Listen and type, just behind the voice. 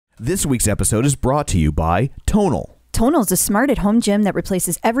This week's episode is brought to you by Tonal. Tonal is a smart at-home gym that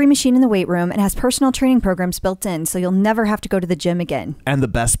replaces every machine in the weight room and has personal training programs built in, so you'll never have to go to the gym again. And the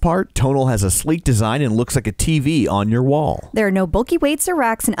best part, Tonal has a sleek design and looks like a TV on your wall. There are no bulky weights or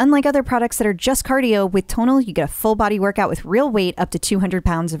racks, and unlike other products that are just cardio, with Tonal, you get a full-body workout with real weight up to 200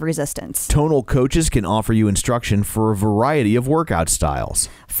 pounds of resistance. Tonal coaches can offer you instruction for a variety of workout styles.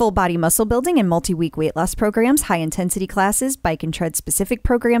 Full-body muscle building and multi-week weight loss programs, high-intensity classes, bike and tread-specific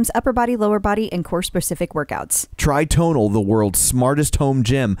programs, upper body, lower body, and core-specific workouts. Try Tonal, the world's smartest home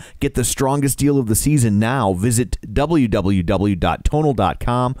gym. Get the strongest deal of the season now. Visit www.tonal.com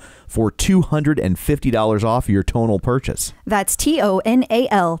for $250 off your Tonal purchase. That's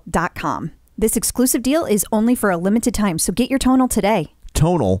TONAL.com. This exclusive deal is only for a limited time, so get your Tonal today.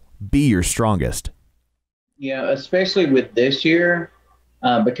 Tonal, be your strongest. You know, especially with this year,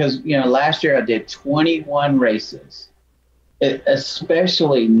 because, you know, last year I did 21 races.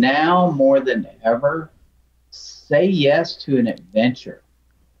 Especially now more than ever, say yes to an adventure.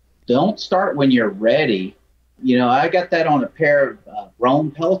 Don't start when you're ready. You know, I got that on a pair of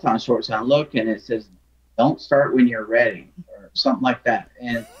Rome Peloton shorts. I look and it says, don't start when you're ready, or something like that.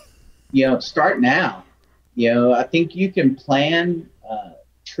 And, you know, start now. You know, I think you can plan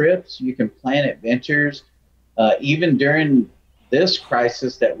trips, you can plan adventures, even during this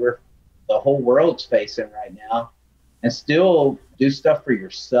crisis that the whole world's facing right now, and still do stuff for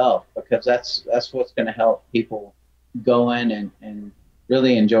yourself, because that's what's going to help people go in and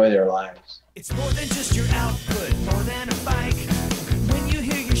really enjoy their lives. It's more than just your output, more than a bike. When you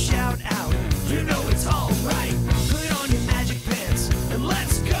hear your shout out, you know it's all right. Put on your magic pants and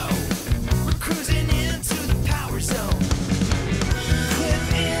let's go. We're cruising into the power zone.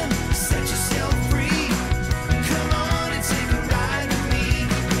 Clip in, set yourself free. Come on and take a ride with me.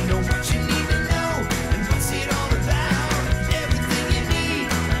 You know what you need to know and what's it all about. Everything you need,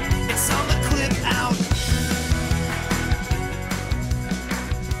 it's on the Clip Out.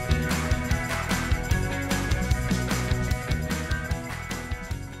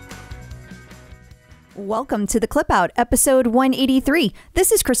 Welcome to the Clip Out, episode 183.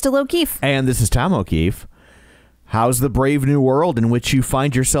 This is Crystal O'Keefe. And this is Tom O'Keefe. How's the brave new world in which you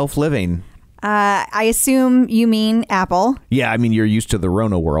find yourself living? I assume you mean Apple. Yeah, I mean, you're used to the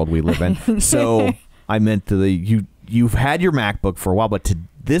Rona world we live in. So I meant you've had your MacBook for a while, but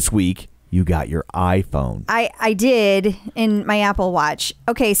this week you got your iPhone. I did in my Apple Watch.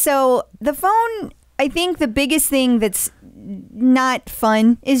 Okay, so the phone, I think the biggest thing that's not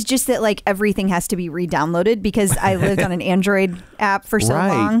fun is just that, like, everything has to be re-downloaded because I lived on an Android app for so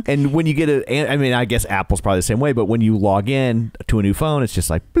long. And when you get I guess Apple's probably the same way, but when you log in to a new phone, it's just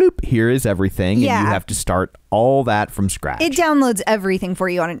like, bloop, here is everything. Yeah. And you have to start all that from scratch. It downloads everything for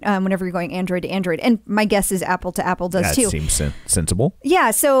you on whenever you're going Android to Android. And my guess is Apple to Apple does too. That seems sensible. Yeah,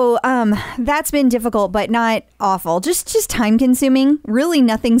 so that's been difficult, but not awful. Just time consuming. Really,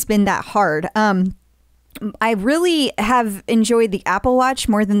 nothing's been that hard. I really have enjoyed the Apple Watch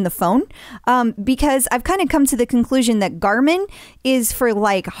more than the phone, because I've kind of come to the conclusion that Garmin is for,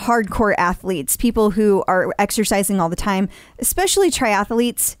 like, hardcore athletes, people who are exercising all the time, especially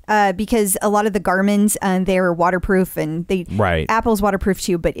triathletes, because a lot of the Garmins, they're waterproof, and Apple's waterproof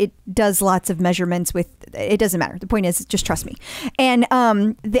too, but it does lots of measurements with, it doesn't matter. The point is, just trust me. And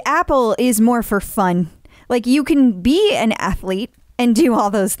the Apple is more for fun. Like, you can be an athlete and do all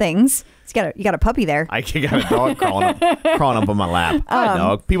those things. You got a puppy there. I got a dog crawling up on my lap. Hi,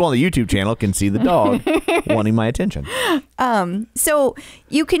 dog. People on the YouTube channel can see the dog wanting my attention. So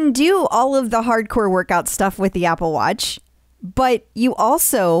you can do all of the hardcore workout stuff with the Apple Watch, but you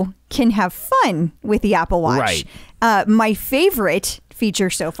also can have fun with the Apple Watch. Right. My favorite feature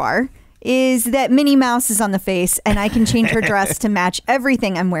so far is that Minnie Mouse is on the face, and I can change her dress to match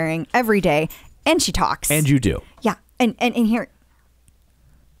everything I'm wearing every day, and she talks. And you do. Yeah. And here...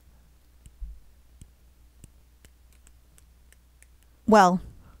 Well,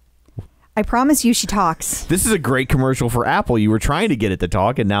 I promise you she talks. This is a great commercial for Apple. You were trying to get it to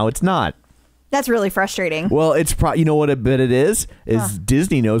talk, and now it's not. That's really frustrating. Well, it's you know what I bet it is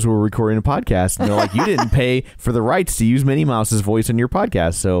Disney knows we're recording a podcast, and they're like, you didn't pay for the rights to use Minnie Mouse's voice in your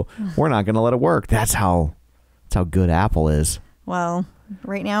podcast, so we're not going to let it work. That's how good Apple is. Well,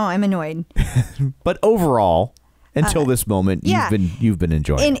 right now I'm annoyed. But overall, until this moment, you've been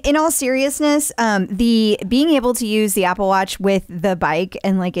enjoying it. In all seriousness, the being able to use the Apple Watch with the bike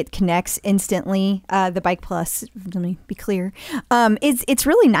and, like, it connects instantly, the Bike Plus, let me be clear, it's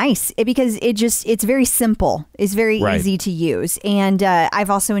really nice because it's very simple. It's very easy to use. And I've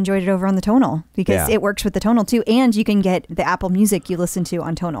also enjoyed it over on the Tonal because it works with the Tonal too, and you can get the Apple Music you listen to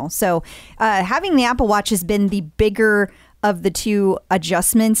on Tonal. So having the Apple Watch has been the bigger of the two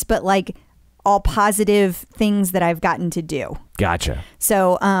adjustments, but like all positive things that I've gotten to do. Gotcha.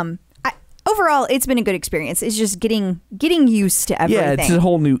 So, overall, it's been a good experience. It's just getting used to everything. Yeah, it's a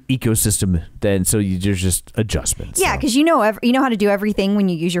whole new ecosystem then, so there's just adjustments. Yeah, because you know how to do everything when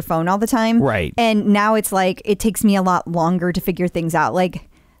you use your phone all the time. Right. And now it's like, it takes me a lot longer to figure things out. Like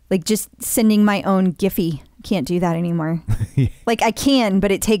just sending my own Giphy. Can't do that anymore. Like I can,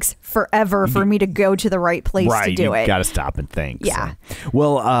 but it takes forever for me to go to the right place to do it. You got to stop and think. Yeah. So.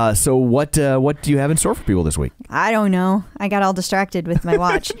 Well, so what do you have in store for people this week? I don't know. I got all distracted with my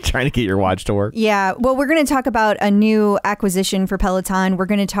watch. Trying to get your watch to work. Yeah. Well, we're going to talk about a new acquisition for Peloton. We're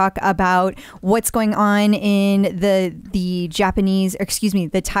going to talk about what's going on in the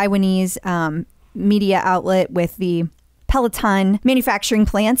Taiwanese media outlet with the Peloton manufacturing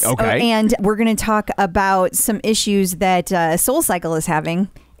plants. Okay. And we're going to talk about some issues that SoulCycle is having.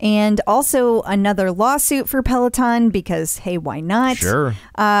 And also another lawsuit for Peloton because, hey, why not? Sure.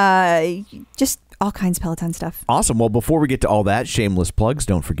 Just all kinds of Peloton stuff. Awesome. Well, before we get to all that, shameless plugs,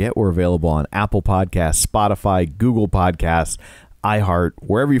 don't forget we're available on Apple Podcasts, Spotify, Google Podcasts, iHeart,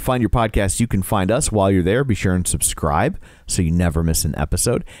 wherever you find your podcasts, you can find us. While you're there, be sure and subscribe so you never miss an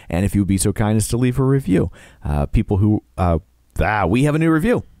episode. And if you would be so kind as to leave a review. We have a new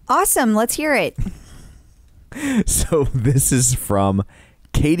review. Awesome. Let's hear it. So this is from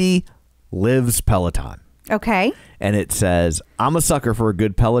Katie Lives Peloton. Okay. And it says, I'm a sucker for a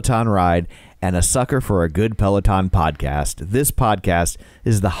good Peloton ride and a sucker for a good Peloton podcast. This podcast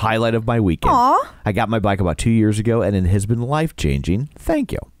is the highlight of my weekend. Aww. I got my bike about 2 years ago, and it has been life-changing.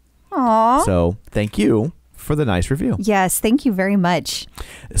 Thank you. Aww. So thank you for the nice review. Yes, thank you very much.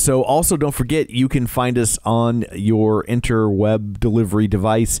 So also don't forget, you can find us on your interweb delivery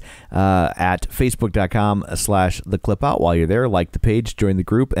device at facebook.com/theclipout. While you're there, like the page, join the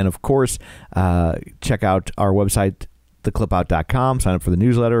group, and of course, check out our website, theclipout.com. Sign up for the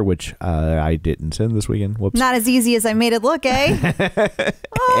newsletter, which I didn't send this weekend. Whoops. Not as easy as I made it look, eh?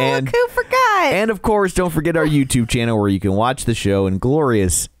 And, look who forgot. And of course, don't forget our YouTube channel where you can watch the show in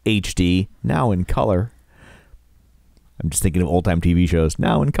glorious HD, now in color. I'm just thinking of old-time TV shows,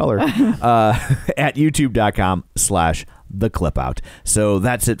 now in color, at youtube.com/theclipout. So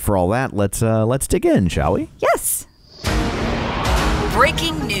that's it for all that. Let's dig in, shall we? Yes.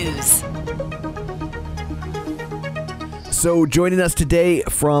 Breaking news. So joining us today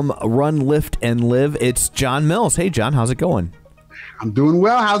from Run, Lift, and Live, it's John Mills. Hey, John, how's it going? I'm doing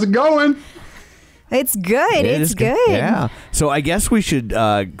well. How's it going? It's good. It's good. Yeah. So I guess we should,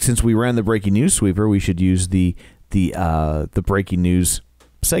 since we ran the breaking news sweeper, we should use the breaking news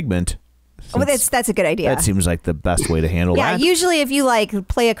segment. Oh, that's a good idea. That seems like the best way to handle that. Yeah, usually if you like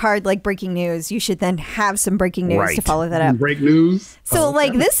play a card like breaking news, you should then have some breaking news to follow that up. Break news. So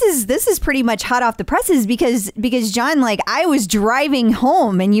like this is pretty much hot off the presses because John, like I was driving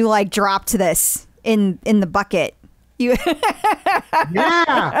home and you like dropped this in the bucket. You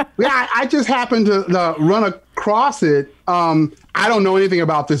yeah. I just happened to run across it. I don't know anything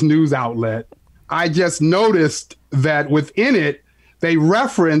about this news outlet. I just noticed that within it, they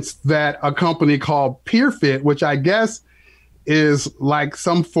referenced that a company called Peerfit, which I guess is like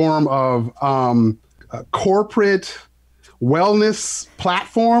some form of corporate wellness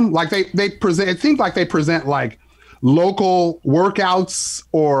platform. Like they present, it seems like they present like local workouts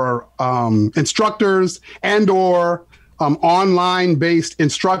or instructors and or online based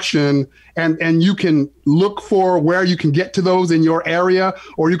instruction. And you can look for where you can get to those in your area,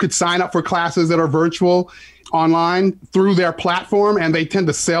 or you could sign up for classes that are virtual online through their platform. And they tend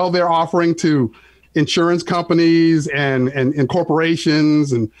to sell their offering to insurance companies and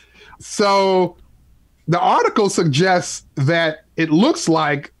corporations. And so the article suggests that it looks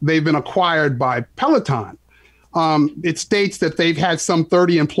like they've been acquired by Peloton. It states that they've had some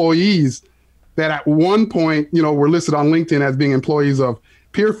 30 employees that at one point, were listed on LinkedIn as being employees of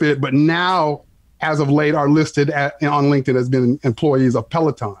Peerfit, but now, as of late, are listed on LinkedIn as being employees of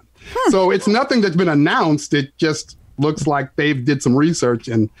Peloton. So it's nothing that's been announced. It just looks like they did some research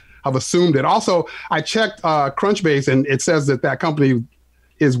and have assumed it. Also, I checked Crunchbase, and it says that company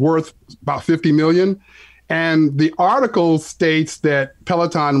is worth about $50 million. And the article states that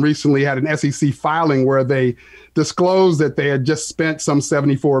Peloton recently had an SEC filing where they disclosed that they had just spent some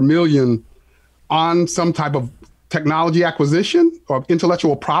 $74 million on some type of technology acquisition or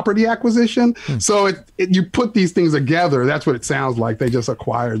intellectual property acquisition. So you put these things together, that's what it sounds like. They just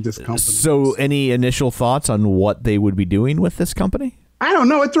acquired this company. So any initial thoughts on what they would be doing with this company? I don't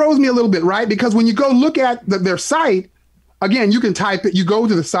know. It throws me a little bit, right? Because when you go look at their site, again, you can type it, you go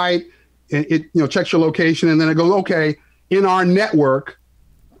to the site, it checks your location, and then it goes, okay, in our network,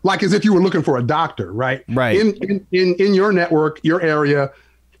 like as if you were looking for a doctor, right? Right. In your network, your area,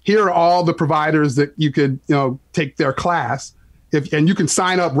 here are all the providers that you could, take their class. And you can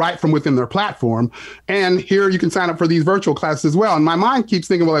sign up right from within their platform. And here you can sign up for these virtual classes as well. And my mind keeps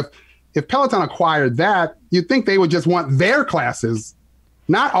thinking, well, if Peloton acquired that, you'd think they would just want their classes,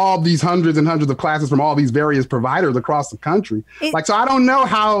 not all these hundreds and hundreds of classes from all these various providers across the country. So I don't know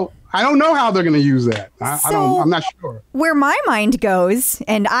how they're going to use that. I'm not sure. Where my mind goes,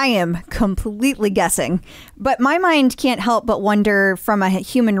 and I am completely guessing, but my mind can't help but wonder from a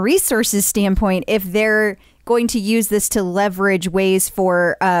human resources standpoint if they're going to use this to leverage ways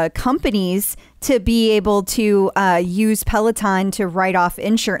for companies to be able to use Peloton to write off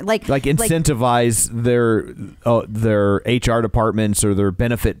insurance, like incentivize their HR departments or their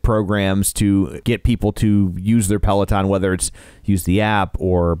benefit programs to get people to use their Peloton, whether it's use the app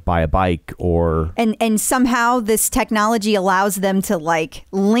or buy a bike or and somehow this technology allows them to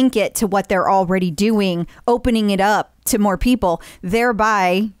link it to what they're already doing, opening it up to more people,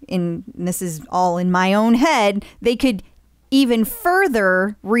 thereby, and this is all in my own head, they could even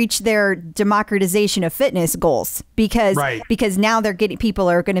further reach their democratization of fitness goals because now people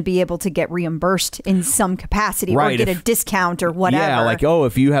are going to be able to get reimbursed in some capacity or get a discount or whatever. Yeah,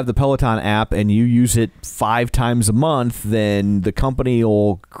 if you have the Peloton app and you use it 5 times a month, then the company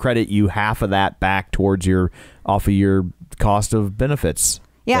will credit you half of that back towards off of your cost of benefits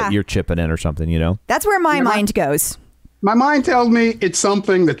that you're chipping in or something, That's where my mind goes. My mind tells me it's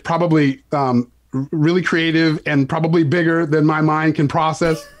something that's probably really creative and probably bigger than my mind can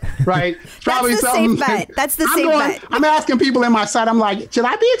process, right? Probably That's the safe bet. That's the safe bet. I'm asking people in my site, I'm like, should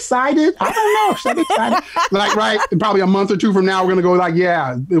I be excited? I don't know. Should I be excited? Right? And probably a month or two from now, we're going to go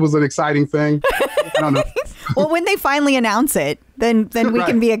yeah, it was an exciting thing. I don't know. Well, when they finally announce it, then we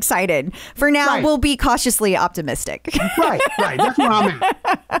can be excited. For now, we'll be cautiously optimistic. Right. That's what I'm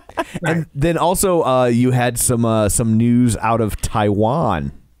at. And then also you had some news out of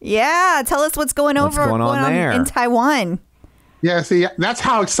Taiwan. Yeah, tell us what's going on there in Taiwan. Yeah, see, that's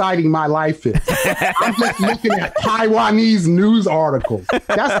how exciting my life is. I'm just looking at Taiwanese news articles. That's,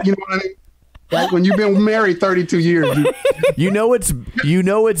 what I mean? Like when you've been married 32 years.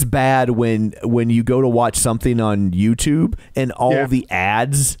 It's bad when you go to watch something on YouTube and all the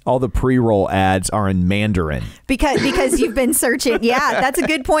ads, all the pre-roll ads are in Mandarin. Because you've been searching. Yeah, that's a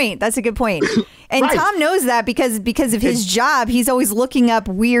good point. And Tom knows that because of his job, he's always looking up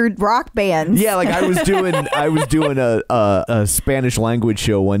weird rock bands. Yeah, like I was doing a Spanish language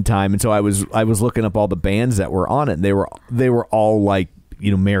show one time, and so I was looking up all the bands that were on it, and they were all like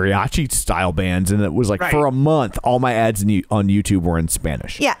mariachi style bands, and it was like for a month all my ads on YouTube were in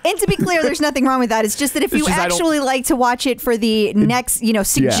Spanish. Yeah, and to be clear, there's nothing wrong with that. It's just that if you actually like to watch it for the next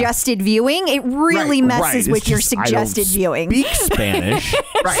suggested viewing, it really messes with your suggested viewing. Speak Spanish,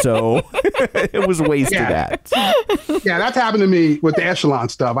 so it was wasted ads. Yeah, that's happened to me with the echelon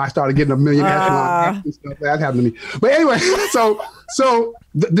stuff. I started getting a million echelon ads and stuff. That happened to me. But anyway, so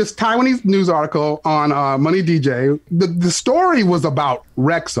this Taiwanese news article on Money DJ, the story was about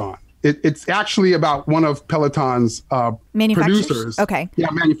Rexon. It's actually about one of Peloton's producers. Okay. Yeah,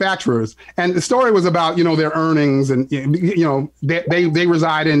 manufacturers. And the story was about, their earnings and, they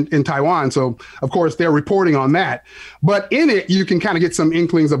reside in Taiwan. So, of course, they're reporting on that. But in it, you can kind of get some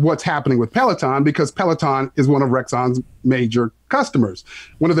inklings of what's happening with Peloton because Peloton is one of Rexon's major customers,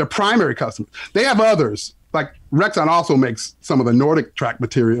 one of their primary customers. They have others. Like Rexon also makes some of the Norditrack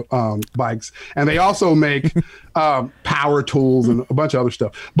material bikes, and they also make power tools and a bunch of other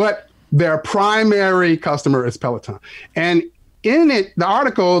stuff. But their primary customer is Peloton. And in it, the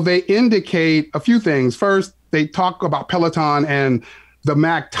article, they indicate a few things. First, they talk about Peloton and the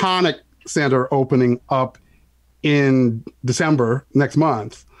Mactonic Center opening up in December next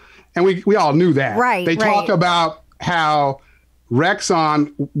month. And we all knew that. Right. They talk about how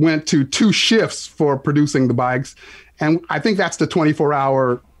Rexon went to 2 shifts for producing the bikes. And I think that's the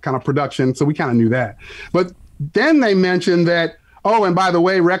 24-hour kind of production. So we kind of knew that. But then they mentioned that, and by the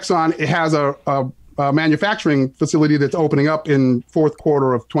way, Rexon has a manufacturing facility that's opening up in fourth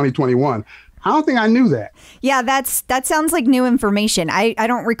quarter of 2021. I don't think I knew that. Yeah, that sounds like new information. I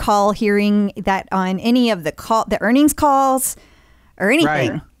don't recall hearing that on any of the earnings calls or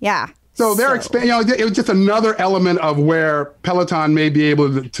anything. Right. Yeah. So they're expanding. It was just another element of where Peloton may be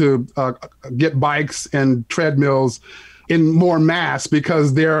able to get bikes and treadmills in more mass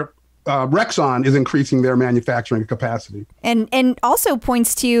because their Rexon is increasing their manufacturing capacity, and also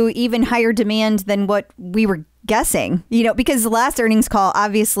points to even higher demand than what we were guessing. Because the last earnings call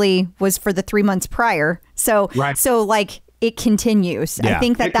obviously was for the 3 months prior. So it continues. Yeah, I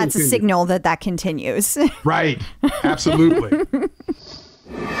think that's a signal that continues. Right. Absolutely.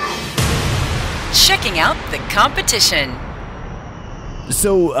 Checking out the competition.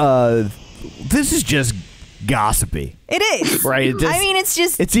 So this is just gossipy. It is. Right. I mean, it's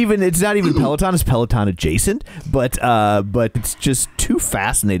just. It's not even Peloton. It's Peloton adjacent, but it's just too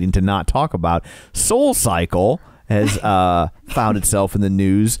fascinating to not talk about. SoulCycle has found itself in the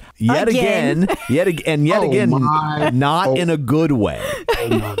news yet again, not in a good way.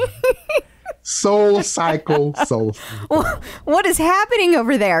 SoulCycle. What is happening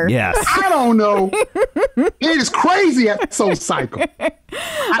over there? Yes. I don't know. It is crazy at SoulCycle.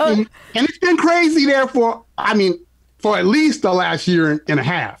 I mean, and it's been crazy there for at least the last year and a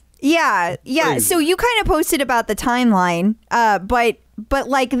half. Yeah. Crazy. So you kind of posted about the timeline, but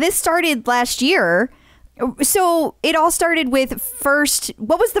like this started last year. So it all started with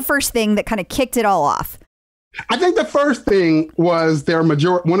what was the first thing that kind of kicked it all off? I think the first thing was the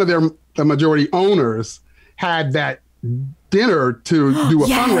majority owners had that dinner to do a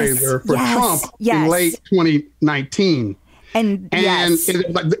fundraiser for Trump in late 2019. And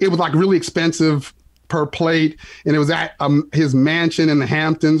it was like really expensive per plate. And it was at his mansion in the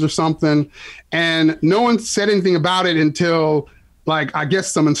Hamptons or something. And no one said anything about it until I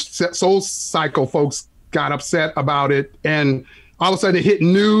guess some SoulCycle folks got upset about it. And all of a sudden it hit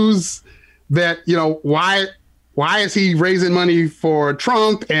news that, why is he raising money for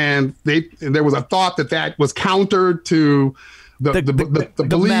Trump? And there was a thought that was counter to the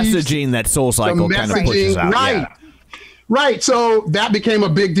messaging that SoulCycle kind of pushes out. Right. Yeah. Right. So that became a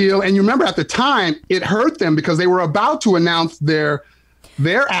big deal. And you remember at the time, it hurt them because they were about to announce their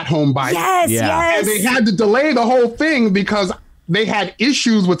at-home bike. Yes. And they had to delay the whole thing because they had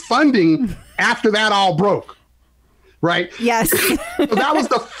issues with funding after that all broke. Right. Yes. So that was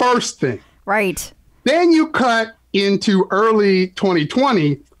the first thing. Right. Then you cut into early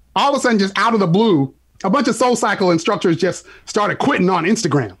 2020, all of a sudden, just out of the blue, a bunch of SoulCycle instructors just started quitting on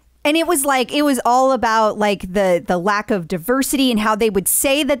Instagram. And it was all about the lack of diversity and how they would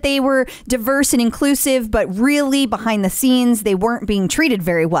say that they were diverse and inclusive, but really behind the scenes, they weren't being treated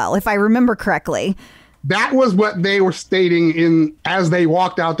very well, if I remember correctly. That was what they were stating as they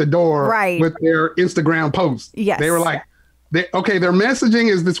walked out the door with their Instagram posts. Yes. They were like, their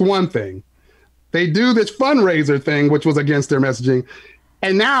messaging is this one thing. They do this fundraiser thing, which was against their messaging.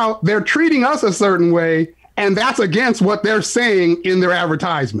 And now they're treating us a certain way. And that's against what they're saying in their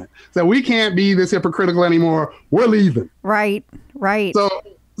advertisement. So we can't be this hypocritical anymore. We're leaving. Right.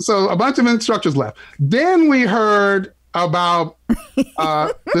 So a bunch of instructors left. Then we heard about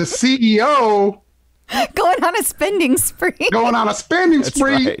the CEO going on a spending spree.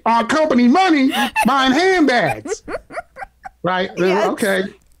 Right. On company money, buying handbags. Right? Yes. Okay.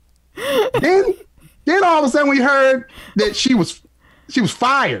 Then all of a sudden we heard that she was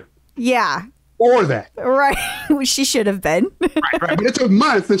fired. Yeah. For that. Right. She should have been. Right. But it took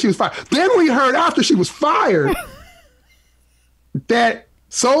months and she was fired. Then we heard after she was fired that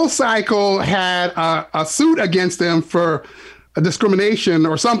SoulCycle had a suit against them for a discrimination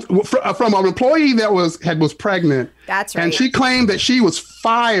or something from an employee that was pregnant. That's right. And she claimed that she was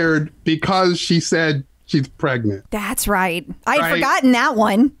fired because she said she's pregnant. That's right. I'd forgotten that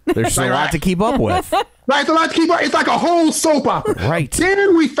one. There's a lot to keep up with. Right, so it's like a whole soap opera. Right.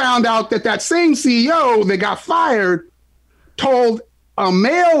 Then we found out that same CEO that got fired told a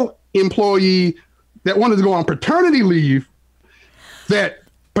male employee that wanted to go on paternity leave that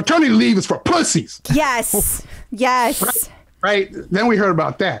paternity leave is for pussies. Yes. Right. Then we heard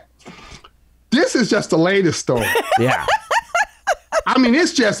about that. This is just the latest story. Yeah. I mean,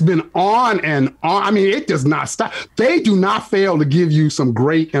 it's just been on and on. I mean, it does not stop. They do not fail to give you some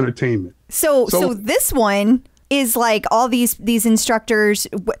great entertainment. So this one is like all these instructors.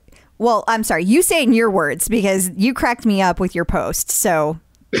 Well, I'm sorry, you say it in your words because you cracked me up with your post. So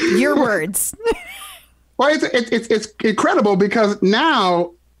your words. Well, it's incredible because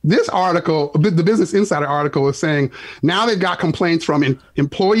now this article, the Business Insider article, is saying now they've got complaints from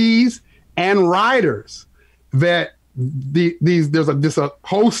employees and riders that there's a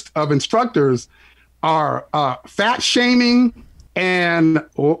host of instructors are fat shaming. And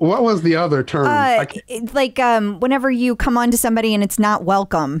what was the other term? Whenever you come on to somebody and it's not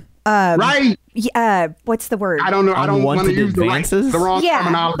welcome. Right. What's the word? I don't know. I don't want to use the wrong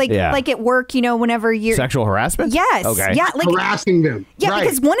terminology. Like at work, whenever you're sexual harassment. Yes. Okay. Yeah. Like harassing them. Yeah, right.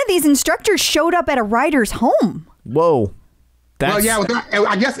 because one of these instructors showed up at a rider's home. Whoa. I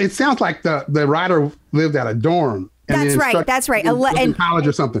guess it sounds like the rider lived at a dorm. That's right. In college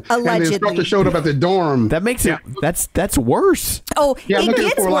or something. Allegedly. And the instructor showed up at the dorm. That makes it, that's worse. Oh, it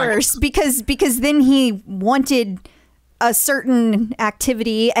gets worse because then he wanted a certain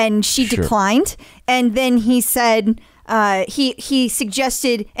activity and she declined. And then he said, he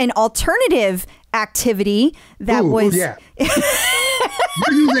suggested an alternative activity that was. Yeah.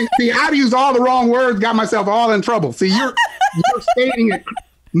 I've used all the wrong words, got myself all in trouble. See, you're stating it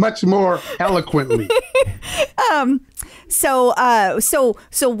much more eloquently. So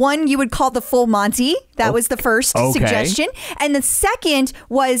one you would call the full Monty. That was the first suggestion. And the second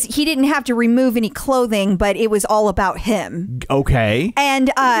was he didn't have to remove any clothing, but it was all about him. Okay. And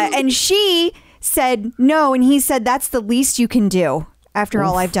she said no, and he said that's the least you can do after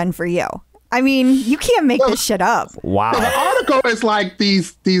all I've done for you. I mean, you can't make this shit up. Wow. The article is like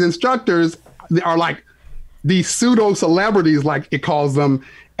these instructors are like these pseudo celebrities, like it calls them.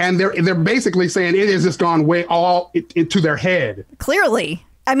 And they're basically saying it has just gone way all into their head. Clearly.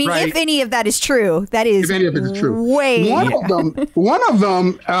 I mean, if any of that is true, that is if any of it is true. Way. One of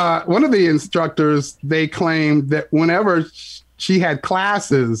the instructors, they claimed that whenever she had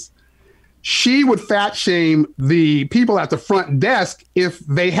classes, she would fat shame the people at the front desk if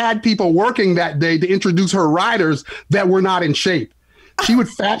they had people working that day to introduce her riders that were not in shape. She would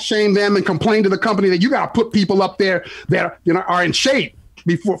fat shame them and complain to the company that you got to put people up there that are in shape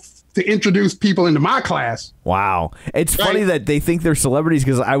before to introduce people into my class. Wow. It's funny that they think they're celebrities,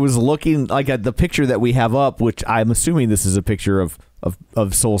 because I was looking like at the picture that we have up, which I'm assuming this is a picture of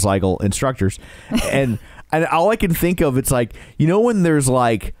SoulCycle instructors. and all I can think of, it's like, you know, when there's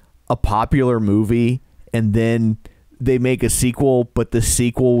like a popular movie and then they make a sequel, but the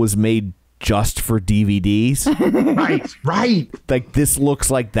sequel was made just for DVDs. Right. Like, this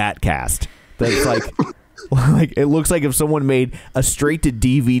looks like that cast. That's like... Like, it looks like if someone made a straight to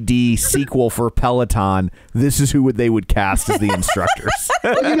DVD sequel for Peloton, this is who they would cast as the instructors.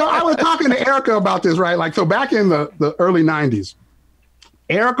 You know, I was talking to Erica about this, right? Like, so back in the early 90s,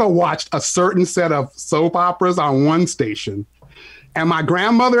 Erica watched a certain set of soap operas on one station. And my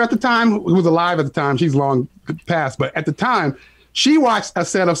grandmother at the time, who was alive at the time, she's long passed, but at the time, she watched a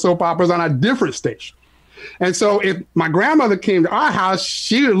set of soap operas on a different station. And so if my grandmother came to our house,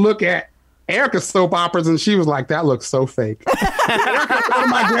 she would look at Erica's soap operas and she was like, that looks so fake. Erica would go to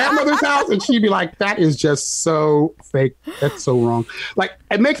my grandmother's house and she'd be like, that is just so fake. That's so wrong. Like,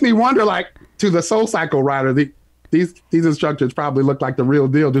 it makes me wonder, like, to the SoulCycle rider, these instructors probably look like the real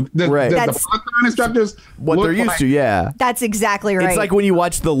deal. The Peloton instructors, what they're used to, yeah. That's exactly right. It's like when you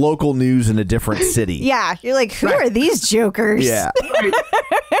watch the local news in a different city. Yeah, you're like, who are these jokers? Yeah. Right.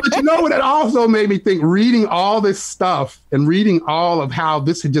 But you know what? It also made me think, reading all this stuff and reading all of how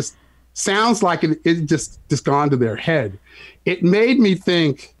this had just sounds like it just gone to their head. It made me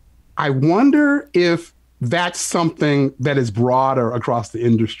think, I wonder if that's something that is broader across the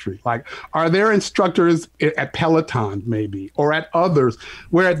industry. Like, are there instructors at Peloton maybe, or at others,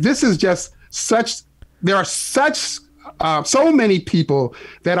 where this is just there are so many people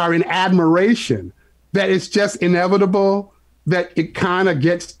that are in admiration that it's just inevitable that it kind of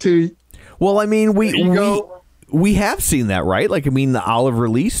gets to. Well, I mean, we have seen that, right? Like, I mean, the Oliver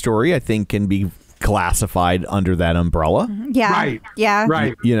Lee story, I think, can be classified under that umbrella. Yeah. Right. Yeah.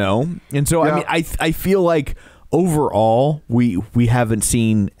 Right. You know? And so, I mean, I feel like overall, we haven't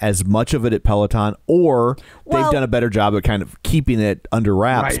seen as much of it at Peloton, or they've done a better job of kind of keeping it under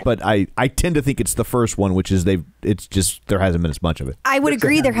wraps. Right. But I tend to think it's the first one, which is there hasn't been as much of it. I would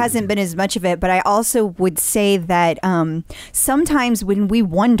agree there hasn't been as much of it, but I also would say that sometimes when we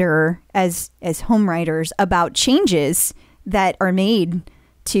wonder as home writers about changes that are made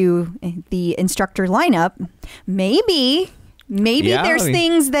to the instructor lineup, maybe there's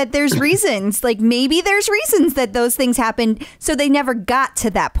things that there's reasons, like maybe there's reasons that those things happened so they never got to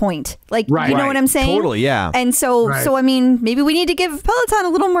that point. Like, you know what I'm saying? Totally, yeah. And so I mean, maybe we need to give Peloton a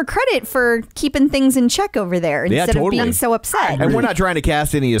little more credit for keeping things in check over there instead of being so upset. And we're not trying to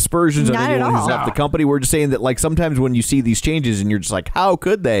cast any aspersions on anyone who's left the company. We're just saying that, like, sometimes when you see these changes and you're just like, how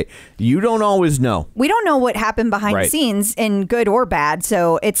could they? You don't always know. We don't know what happened behind the scenes, in good or bad.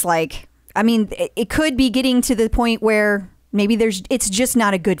 So it's like, I mean, it could be getting to the point where maybe it's just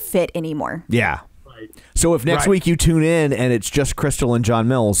not a good fit anymore. Yeah. Right. So if next week you tune in and it's just Crystal and John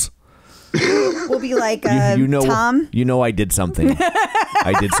Mills, we'll be like, you know, Tom, you know, I did something.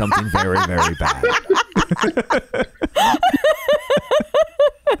 I did something very, very bad.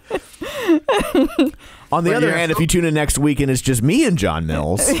 On the other hand, if you tune in next week and it's just me and John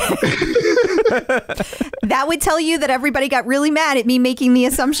Mills, that would tell you that everybody got really mad at me making the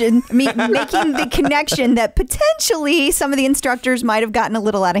assumption, making the connection that potentially some of the instructors might have gotten a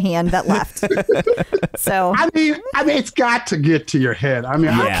little out of hand that left. So I mean, it's got to get to your head. I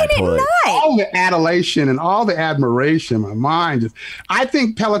mean, how can it not? All the adulation and all the admiration, my mind I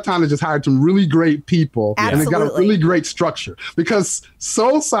think Peloton has just hired some really great people. Absolutely. And they got a really great structure, because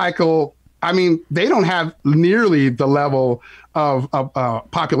SoulCycle I mean, they don't have nearly the level of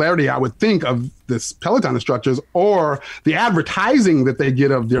popularity, I would think, of this Peloton instructors, or the advertising that they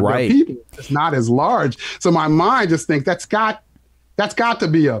get of their people. It's not as large. So my mind just thinks that's got to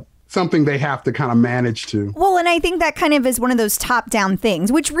be something they have to kind of manage to. Well, and I think that kind of is one of those top-down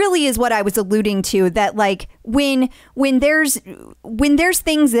things, which really is what I was alluding to, that like when there's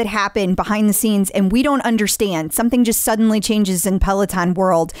things that happen behind the scenes and we don't understand, something just suddenly changes in Peloton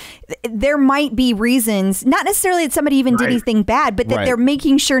world, there might be reasons, not necessarily that somebody even did anything bad, but that they're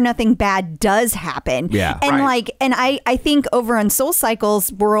making sure nothing bad does happen. Yeah. And I think over on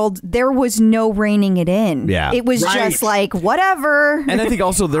SoulCycle's world, there was no reining it in. Yeah. It was just like, whatever. And I think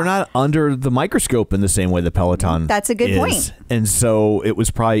also they're not under the microscope in the same way the Peloton That's a good is. point. And so it was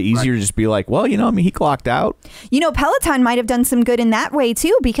probably easier to just be like, well, I mean, he clocked out. Peloton might have done some good in that way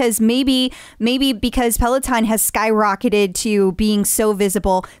too, because maybe because Peloton has skyrocketed to being so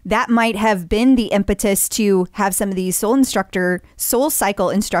visible, that might have been the impetus to have some of these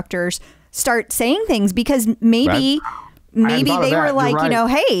SoulCycle instructors start saying things, because maybe they were like,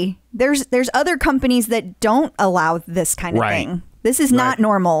 hey, there's other companies that don't allow this kind of thing. This is not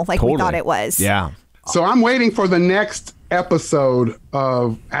normal like we thought it was. Yeah. So I'm waiting for the next episode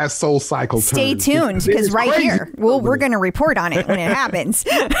of As SoulCycle Stay Turns. tuned, because here, we're going to report on it when it happens.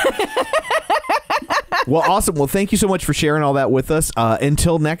 Well, awesome. Well, thank you so much for sharing all that with us.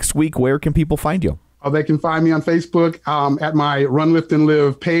 Until next week, where can people find you? They can find me on Facebook at my Run, Lift, and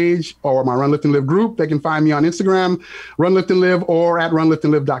Live page, or my Run, Lift, and Live group. They can find me on Instagram, Run, Lift, and Live, or at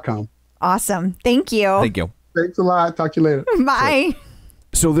runliftandlive.com. Awesome. Thank you. Thank you. Thanks a lot. Talk to you later. Bye.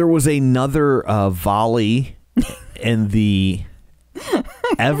 So there was another volley in the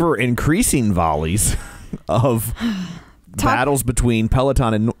ever-increasing volleys of battles between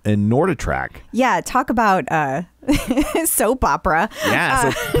Peloton and Norditrack. Yeah, talk about soap opera.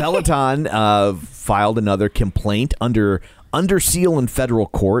 Yeah, so Peloton filed another complaint under seal in federal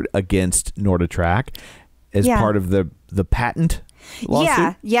court against Norditrack as part of the patent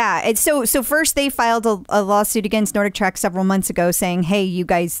lawsuit. Yeah. And so first they filed a lawsuit against Norditrack several months ago saying, hey, you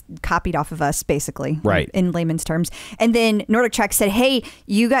guys copied off of us, basically, in layman's terms. And then Norditrack said, hey,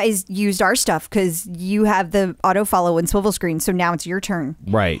 you guys used our stuff because you have the auto follow and swivel screen, so now it's your turn.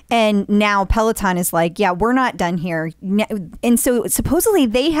 Right. And now Peloton is like, yeah, we're not done here. And so supposedly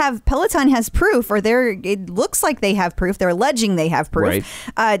Peloton has proof, or it looks like they have proof, they're alleging they have proof,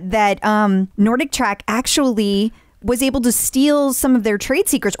 that Norditrack actually was able to steal some of their trade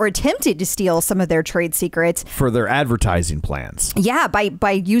secrets, or attempted to steal some of their trade secrets for their advertising plans. Yeah,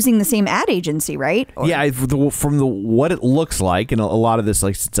 by using the same ad agency, right? From what it looks like, and a lot of this,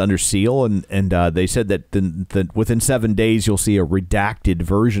 like, it's under seal, and they said that within 7 days you'll see a redacted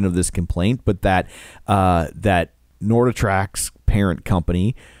version of this complaint, but that Norditrack's parent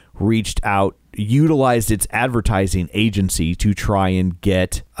company reached out, utilized its advertising agency to try and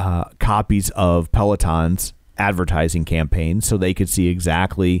get copies of Peloton's advertising campaign so they could see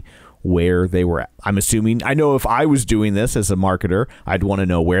exactly where they were. I'm assuming, I know if I was doing this as a marketer, I'd want to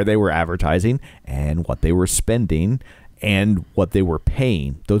know where they were advertising and what they were spending and what they were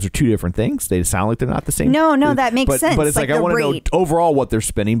paying. Those are two different things. They sound like they're not the same. No, that makes sense. But it's like I want to know overall what they're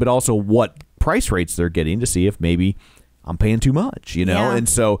spending, but also what price rates they're getting to see if maybe I'm paying too much, Yeah. And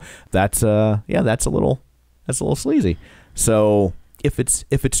so that's a little sleazy. So if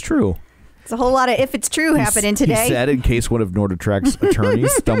it's true. It's a whole lot of if it's true happening today. He said, in case one of Norditrack's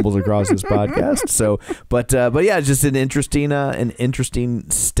attorneys stumbles across this podcast. So, but yeah, it's just an interesting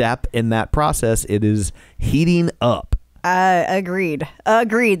step in that process. It is heating up. Agreed.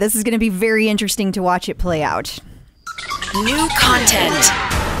 This is going to be very interesting to watch it play out. New content.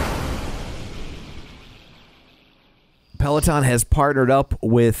 Peloton has partnered up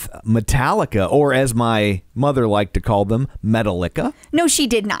with Metallica, or as my mother liked to call them, Metallica. No, she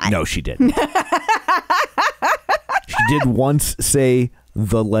did not. No, she didn't. She did once say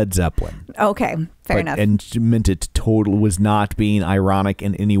the Led Zeppelin. Okay, fair enough. And she meant it totally, was not being ironic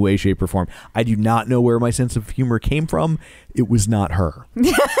in any way, shape, or form. I do not know where my sense of humor came from. It was not her.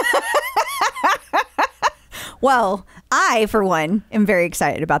 Well, I, for one, am very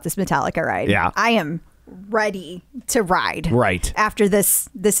excited about this Metallica ride. Yeah. I am ready to ride right after this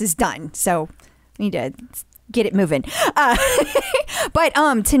is done, so we need to get it moving. But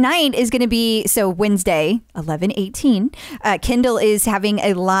tonight is going to be Wednesday 11/18. Kendall is having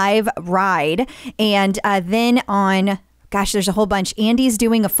a live ride, and then on gosh, there's a whole bunch. Andy's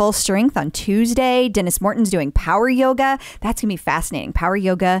doing a full strength on Tuesday. Dennis Morton's doing power yoga. That's going to be fascinating. Power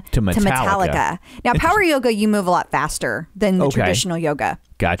yoga To Metallica. Now, power yoga, you move a lot faster than the Okay. traditional yoga.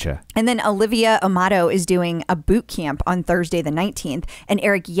 Gotcha. And then Olivia Amato is doing a boot camp on Thursday the 19th. And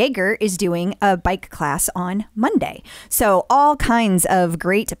Eric Yeager is doing a bike class on Monday. So all kinds of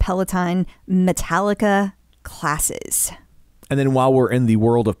great Peloton Metallica classes. And then while we're in the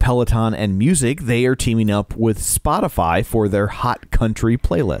world of Peloton and music, they are teaming up with Spotify for their Hot Country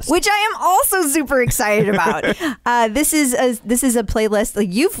playlist. Which I am also super excited about. This is a playlist.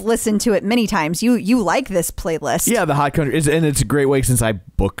 Like, you've listened to it many times. You like this playlist. Yeah, the Hot Country and it's a great way since I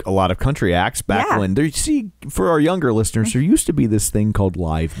book a lot of country acts back when there. See, for our younger listeners, there used to be this thing called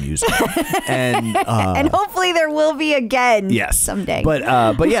live music, and hopefully there will be again. Yes, someday.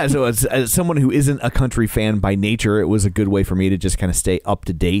 But yeah, so as someone who isn't a country fan by nature, it was a good way for me to just kind of stay up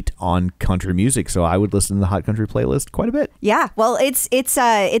to date on country music. So I would listen to the Hot Country playlist quite a bit. Yeah, well, it's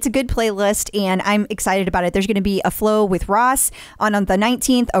a good playlist, and I'm excited about it. There's going to be a flow with Ross on the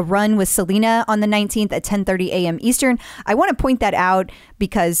 19th, a run with Selena on the 19th at 10:30 a.m. Eastern. I want to point that out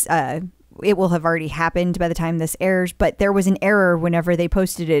because it will have already happened by the time this airs, but there was an error whenever they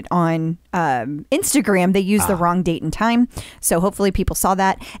posted it on Instagram. They used the wrong date and time. So hopefully people saw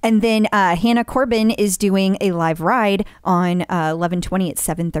that. And then Hannah Corbin is doing a live ride on 11/20 at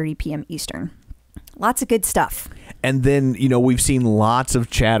 7:30 p.m. Eastern. Lots of good stuff. And then, we've seen lots of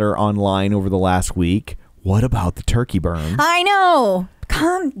chatter online over the last week. What about the turkey burn? I know.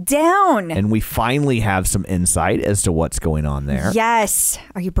 Calm down. And we finally have some insight as to what's going on there. Yes.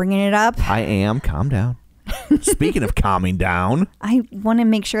 Are you bringing it up? I am. Calm down. Speaking of calming down, I want to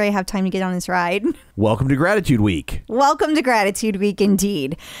make sure I have time to get on this ride. welcome to Gratitude Week. Welcome to Gratitude Week,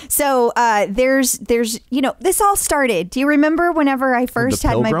 indeed. So there's this all started. Do you remember whenever I first The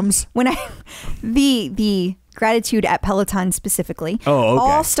had pilgrims? the gratitude at Peloton specifically? Oh, okay.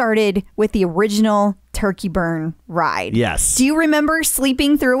 All started with the original turkey burn ride. Yes. Do you remember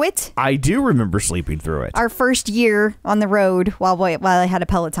sleeping through it? I do remember sleeping through it. Our first year on the road while I had a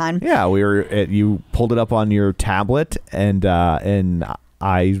Peloton. Yeah, you pulled it up on your tablet, and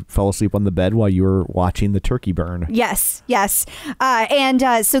I fell asleep on the bed while you were watching the turkey burn. Yes.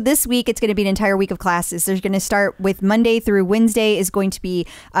 And so this week, it's going to be an entire week of classes. There's going to start with Monday through Wednesday is going to be,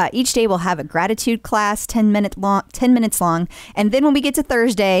 each day we'll have a gratitude class, 10 minutes long. And then when we get to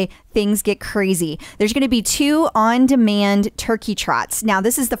Thursday, things get crazy. There's going to be 2 on-demand turkey trots. Now,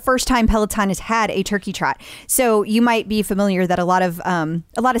 this is the first time Peloton has had a turkey trot. So you might be familiar that a lot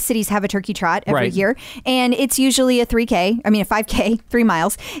of cities have a turkey trot every year. And it's usually a 5K, 3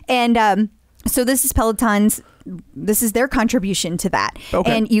 miles. And so this is this is their contribution to that.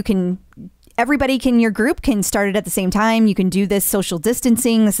 Okay. And everybody in your group can start it at the same time. You can do this social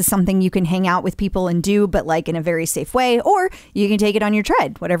distancing. This is something you can hang out with people and do, but like in a very safe way, or you can take it on your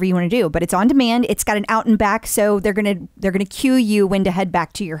tread, whatever you want to do. But it's on demand. It's got an out and back, so they're gonna cue you when to head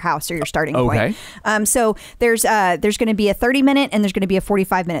back to your house or your starting point. So there's going to be a 30-minute and there's going to be a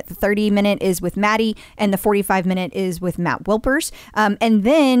 45-minute. The 30-minute is with Maddie and the 45-minute is with Matt Wilpers. And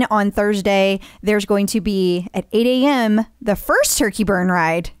then on Thursday there's going to be at 8 a.m. the first turkey burn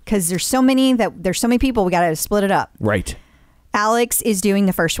ride, because there's so many people, we got to split it up. Right. Alex is doing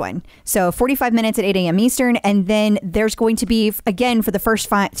the first one. So 45 minutes at 8 a.m. Eastern. And then there's going to be, again, for the first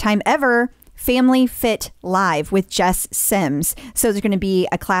time ever, Family Fit Live with Jess Sims. So there's going to be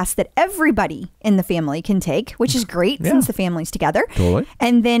a class that everybody in the family can take, which is great since the family's together. Totally.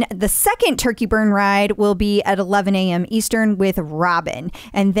 And then the second turkey burn ride will be at 11 a.m. Eastern with Robin.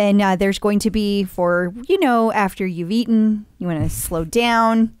 And then there's going to be for, after you've eaten, you want to slow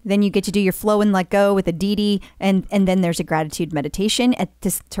down. Then you get to do your flow and let go with a Didi. And then there's a gratitude meditation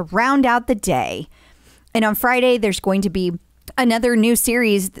to round out the day. And on Friday, there's going to be another new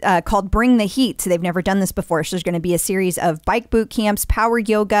series called Bring the Heat. So they've never done this before. So there's going to be a series of bike boot camps, power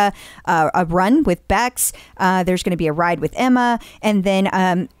yoga, a run with Bex. There's going to be a ride with Emma, and then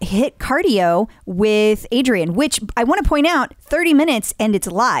HIIT cardio with Adrian, which I want to point out, 30 minutes and it's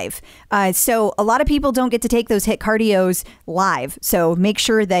live. So a lot of people don't get to take those HIIT cardios live. So make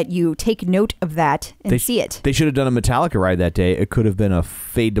sure that you take note of that and see it. They should have done a Metallica ride that day. It could have been a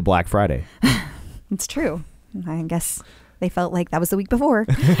fade to Black Friday. It's true. I guess they felt like that was the week before.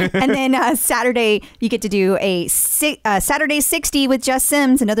 And then Saturday, you get to do a Saturday 60 with Jess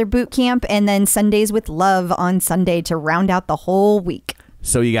Sims, another boot camp, and then Sundays with Love on Sunday to round out the whole week.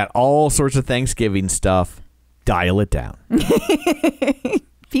 So you got all sorts of Thanksgiving stuff. Dial it down.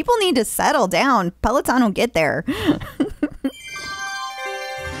 People need to settle down. Peloton will get there.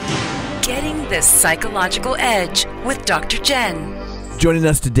 Getting the psychological edge with Dr. Jenn. Joining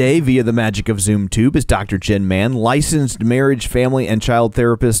us today via the magic of Zoom Tube is Dr. Jenn Mann, licensed marriage, family, and child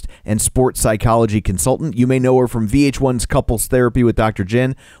therapist and sports psychology consultant. You may know her from VH1's Couples Therapy with Dr.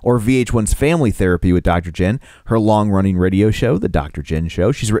 Jenn or VH1's Family Therapy with Dr. Jenn, her long-running radio show, The Dr. Jenn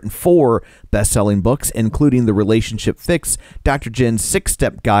Show. She's written 4 best-selling books, including The Relationship Fix, Dr. Jenn's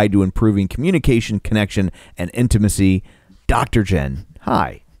 6-Step Guide to Improving Communication, Connection, and Intimacy. Dr. Jenn,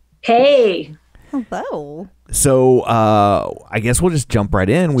 hi. Hey. Hello. So I guess we'll just jump right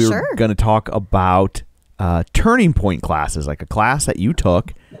in. We were going to talk about turning point classes, like a class that you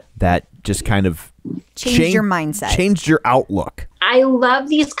took that just kind of changed your mindset, changed your outlook. I love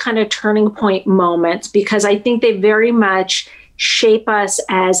these kind of turning point moments because I think they very much shape us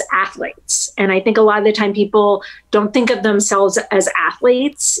as athletes. And I think a lot of the time people don't think of themselves as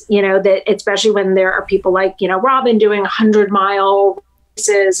athletes, that especially when there are people like, Robin doing 100-mile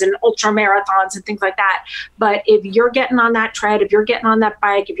races and ultra marathons and things like that. But if you're getting on that tread, if you're getting on that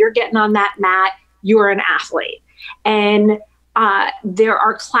bike, if you're getting on that mat, you're an athlete. And there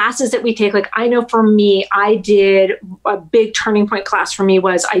are classes that we take. Like I know for me, I did a big turning point class for me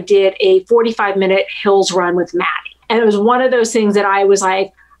was I did a 45-minute hills run with Maddie. And it was one of those things that I was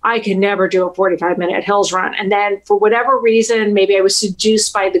like, I could never do a 45-minute hills run. And then for whatever reason, maybe I was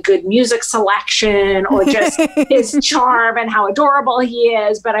seduced by the good music selection or just his charm and how adorable he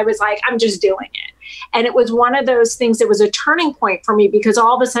is. But I was like, I'm just doing it. And it was one of those things that was a turning point for me because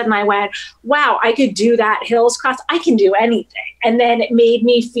all of a sudden I went, wow, I could do that hills class. I can do anything. And then it made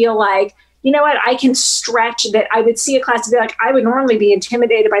me feel like, you know what, I can stretch that. I would see a class and be like, I would normally be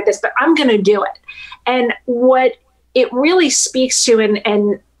intimidated by this, but I'm going to do it. And what it really speaks to,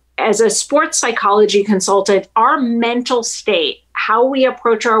 and as a sports psychology consultant, our mental state, how we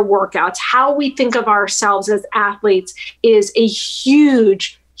approach our workouts, how we think of ourselves as athletes is a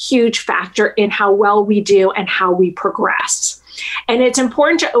huge, huge factor in how well we do and how we progress. And it's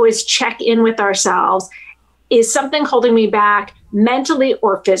important to always check in with ourselves. Is something holding me back mentally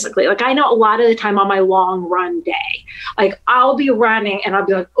or physically? Like I know a lot of the time on my long run day, like I'll be running and I'll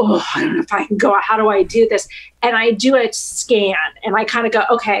be like, oh, I don't know if I can go. How do I do this? And I do a scan and I kind of go,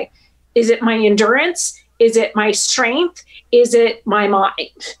 okay, is it my endurance? Is it my strength? Is it my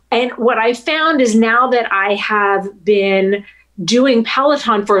mind? And what I found is now that I have been doing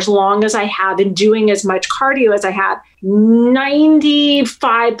Peloton for as long as I have and doing as much cardio as I have,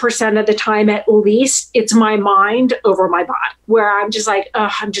 95% of the time at least, it's my mind over my body, where I'm just like, oh,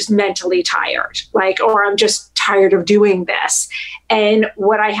 I'm just mentally tired, or I'm just tired of doing this. And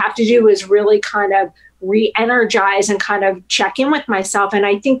what I have to do is really kind of re-energize and kind of check in with myself. And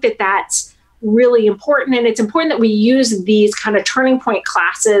I think that that's really important. And it's important that we use these kind of turning point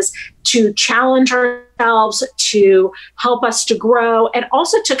classes to challenge ourselves, to help us to grow, and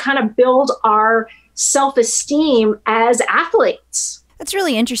also to kind of build our self-esteem as athletes. That's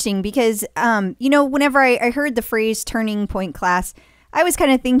really interesting because, whenever I heard the phrase turning point class, I was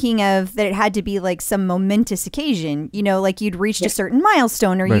kind of thinking of that it had to be like some momentous occasion, like you'd reached a certain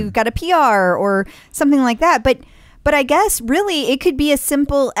milestone or you got a PR or something like that. But I guess really it could be as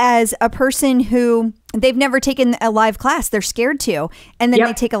simple as a person who they've never taken a live class. They're scared to, and then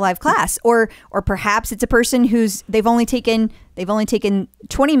they take a live class, or perhaps it's a person who's they've only taken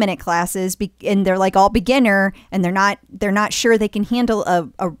 20-minute classes and they're like all beginner and they're not sure they can handle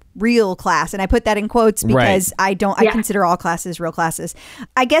a real class. And I put that in quotes because I consider all classes real classes.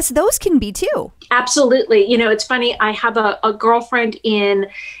 I guess those can be too. Absolutely. It's funny. I have a girlfriend in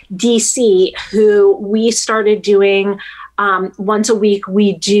DC who we started doing once a week.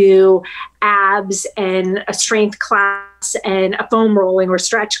 We do abs and a strength class and a foam rolling or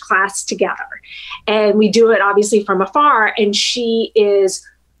stretch class together. And we do it obviously from afar. And she's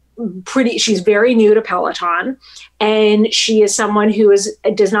very new to Peloton. And she is someone who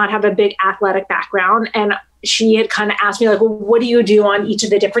does not have a big athletic background. And she had kind of asked me, like, well, what do you do on each of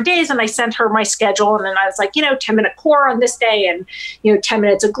the different days? And I sent her my schedule. And then I was like, 10-minute core on this day and, 10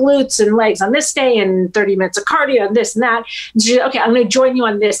 minutes of glutes and legs on this day and 30 minutes of cardio and this and that. And she's like, okay, I'm going to join you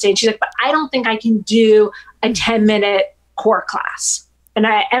on this day. And she's like, but I don't think I can do a 10-minute core class. And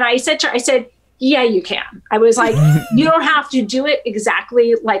I said to her, yeah, you can. I was like, you don't have to do it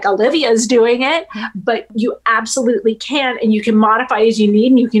exactly like Olivia's doing it, but you absolutely can. And you can modify as you need,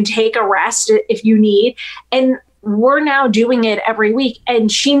 and you can take a rest if you need. And we're now doing it every week.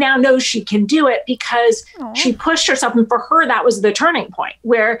 And she now knows she can do it because she pushed herself. And for her, that was the turning point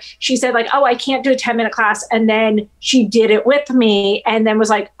where she said like, oh, I can't do a 10-minute class. And then she did it with me and then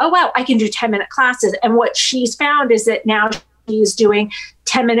was like, oh, wow, I can do 10-minute classes. And what she's found is that now she's doing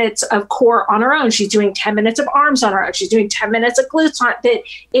 10 minutes of core on her own. She's doing 10 minutes of arms on her own. She's doing 10 minutes of glutes on that.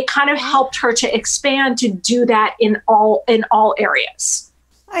 It kind of helped her to expand to do that in all areas.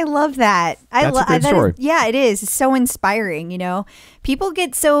 I love that. That's a great story. Yeah, it is. It's so inspiring. You know, people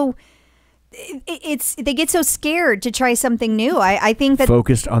get so they get so scared to try something new. I think that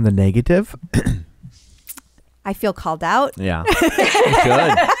Focused on the negative. I feel called out. Yeah. You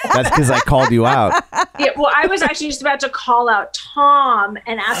should. That's because I called you out. Yeah, well, I was actually just about to call out Tom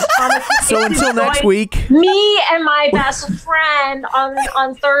and ask Tom if he So could until next join week. me and my best friend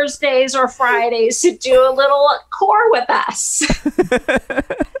on Thursdays or Fridays to do a little core with us.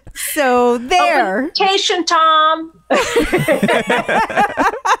 So there. Invitation, Tom.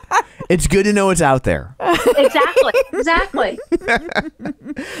 It's good to know it's out there. Exactly.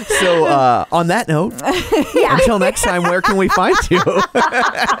 So on that note, until next time, where can we find you?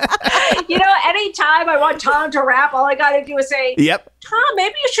 You know, anytime I want Tom to rap, all I got to do is say, Yep. Tom,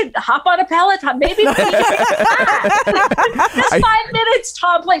 maybe you should hop on a Peloton. Maybe we should Just 5 minutes,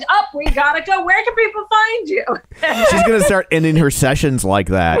 Tom, please. Up, we got to go. Where can people find you? She's going to start ending her sessions like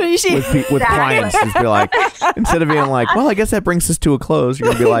that with clients. Just be like, instead of being like, well, I guess that brings us to a close, you're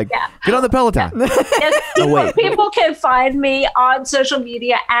going to be like, get on the Peloton. Yes, people can find me on social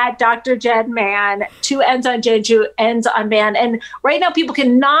media at Dr. Jenn Man, 2 N's on Jen, 2 N's on Man. And right now, people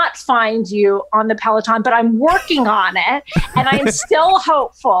cannot find you on the Peloton, but I'm working on it. And I'm still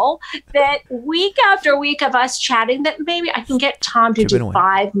hopeful that week after week of us chatting, that maybe I can get Tom to do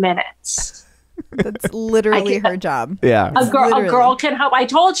 5 minutes. That's literally her job. Yeah. A girl can hope. I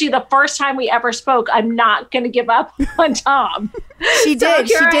told you the first time we ever spoke, I'm not going to give up on Tom. She did.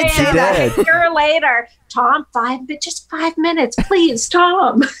 She did say that. A year later, Tom, just 5 minutes, please,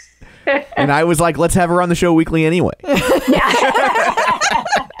 Tom. And I was like, let's have her on the show weekly anyway.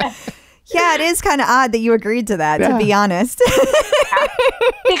 Yeah, it is kind of odd that you agreed to that, to be honest.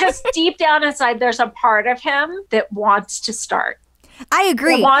 Because deep down inside, there's a part of him that wants to start. I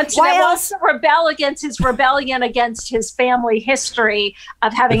agree. Wants to rebel against his rebellion against his family history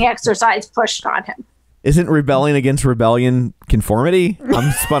of having exercise pushed on him. Isn't rebelling against rebellion conformity?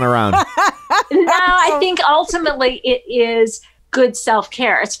 I'm spun around. No, I think ultimately it is good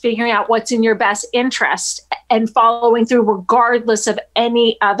self-care. It's figuring out what's in your best interest and following through regardless of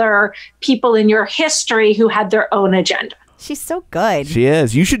any other people in your history who had their own agenda. She's so good. She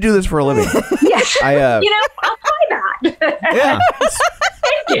is. You should do this for a living. Yeah. I'll try that. Yeah.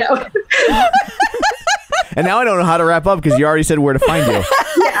 Thank you. And now I don't know how to wrap up because you already said where to find you.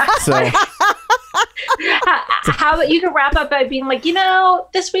 Yeah. So how about you can wrap up by being like,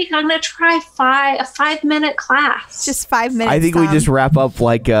 this week I'm going to try a 5-minute class. Just 5 minutes. I think we just wrap up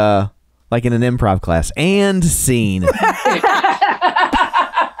like in an improv class and scene.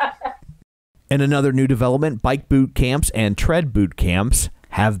 And another new development, bike boot camps and tread boot camps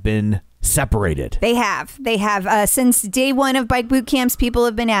have been separated. They have. Since day one of bike boot camps, people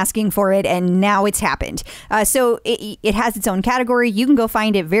have been asking for it, and now it's happened. So it has its own category. You can go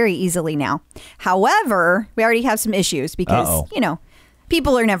find it very easily now. However, we already have some issues because,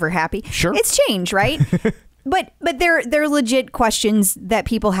 people are never happy. Sure. It's change, right? But they're legit questions that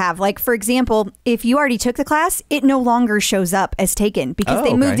people have. Like, for example, if you already took the class, it no longer shows up as taken because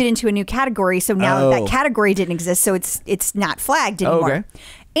they moved it into a new category. So now that category didn't exist, so it's not flagged anymore. Okay.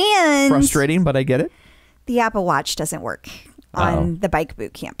 And frustrating, but I get it. The Apple Watch doesn't work on the bike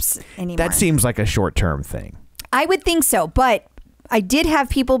boot camps anymore. That seems like a short-term thing. I would think so, but I did have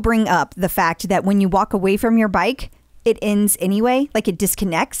people bring up the fact that when you walk away from your bike, it ends anyway, like it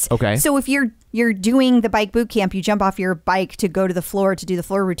disconnects. Okay. So if you're doing the bike boot camp, you jump off your bike to go to the floor to do the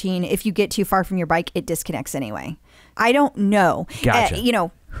floor routine. If you get too far from your bike, it disconnects anyway. I don't know.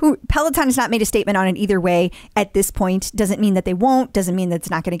 Gotcha. Peloton has not made a statement on it either way at this point. Doesn't mean that they won't. Doesn't mean that it's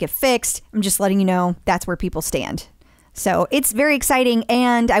not going to get fixed. I'm just letting you know that's where people stand. So it's very exciting.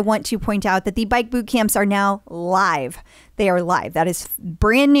 And I want to point out that the bike boot camps are now live. They are live. That is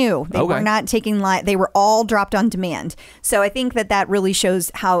brand new. They were not taking live. They were all dropped on demand. So I think that really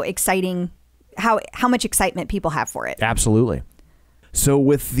shows how exciting, how much excitement people have for it. Absolutely. So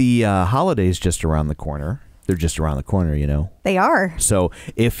with the holidays just around the corner, they're just around the corner, They are. So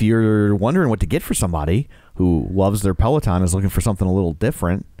if you're wondering what to get for somebody who loves their Peloton, is looking for something a little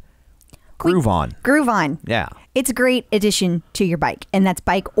different, GrooveOn. GrooveOn. Yeah. It's a great addition to your bike. And that's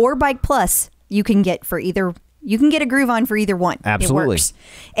Bike or Bike Plus. You can get for either. You can get a GrooveOn for either one. Absolutely. It works.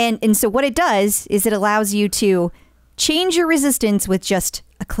 And so what it does is it allows you to change your resistance with just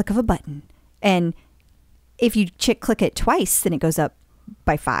a click of a button. And if you click it twice, then it goes up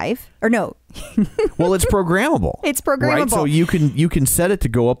by 5. Or no, Well, it's programmable. It's programmable. Right? So you can set it to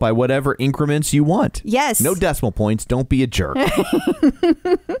go up by whatever increments you want. Yes. No decimal points. Don't be a jerk.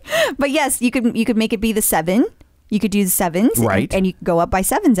 But yes, you could make it be the 7. You could do the 7s, right? And you go up by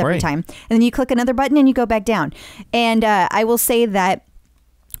 7s every Right. time. And then you click another button and you go back down. And I will say that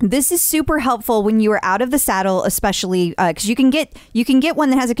this is super helpful when you are out of the saddle, especially because you can get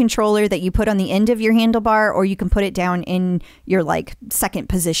one that has a controller that you put on the end of your handlebar, or you can put it down in your like second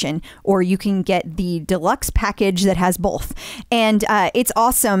position, or you can get the deluxe package that has both. And it's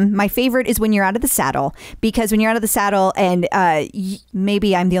awesome. My favorite is when you're out of the saddle, because when you're out of the saddle, and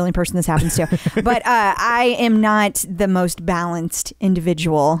maybe I'm the only person this happens to, but I am not the most balanced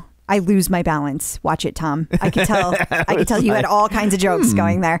individual. I lose my balance. Watch it, Tom. I could tell. I could tell you had all kinds of jokes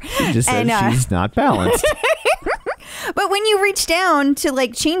going there. She just said she's not balanced. But when you reach down to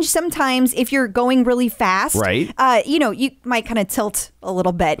like change, sometimes if you're going really fast, right? You might kind of tilt a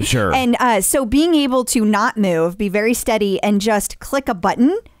little bit. Sure. And so being able to not move, be very steady, and just click a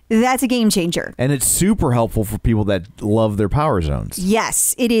button. That's a game changer. And it's super helpful for people that love their power zones.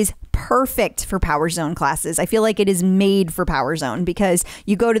 Yes, it is perfect for power zone classes. I feel like it is made for power zone because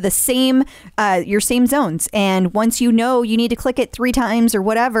you go to the your same zones. And once you know you need to click it 3 times or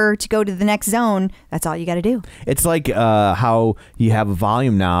whatever to go to the next zone, that's all you got to do. It's like how you have a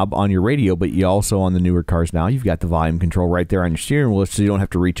volume knob on your radio, but you also on the newer cars now, you've got the volume control right there on your steering wheel, so you don't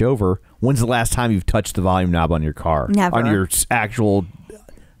have to reach over. When's the last time you've touched the volume knob on your car? Never. On your actual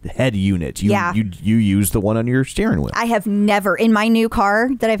head unit. You use the one on your steering wheel. I have never, in my new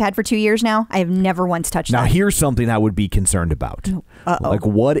car that I've had for 2 years now, I have never once touched Now, that. here's something I would be concerned about. Uh-oh. Like,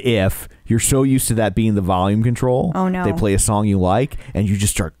 what if you're so used to that being the volume control? Oh, no. They play a song you like, and you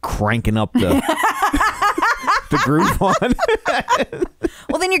just start cranking up the the GrooveOn.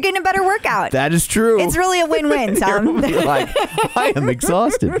 Well, then you're getting a better workout. That is true. It's really a win-win, Tom. You'll be like, I am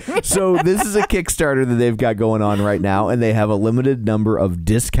exhausted. So this is a Kickstarter that they've got going on right now, and they have a limited number of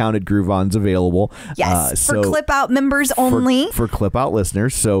discounted GrooveOns available. Yes, for Clip Out members only. For Clip Out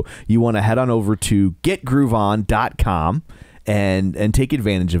listeners. So you want to head on over to getgrooveon.com. And take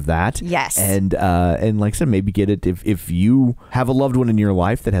advantage of that. Yes. And like I said, maybe get it if you have a loved one in your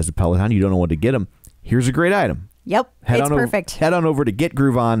life that has a Peloton, you don't know what to get them. Here's a great item. Yep, it's perfect. Head on over to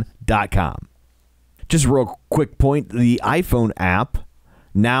getgrooveon.com. Just a real quick point, the iPhone app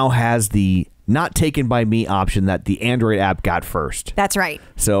now has the not taken by me option that the Android app got first. That's right.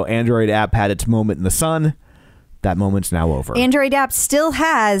 So Android app had its moment in the sun. That moment's now over. Android app still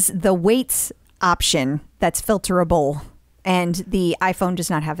has the weights option that's filterable. And the iPhone does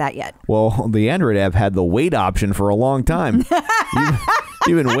not have that yet. Well, the Android app had the weight option for a long time.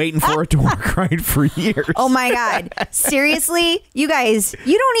 You've been waiting for it to work right for years. Oh my God. Seriously? You guys,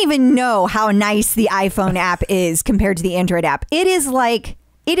 you don't even know how nice the iPhone app is compared to the Android app. It is like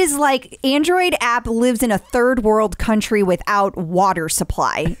Android app lives in a third world country without water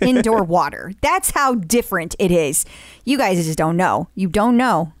supply, indoor water. That's how different it is. You guys just don't know. You don't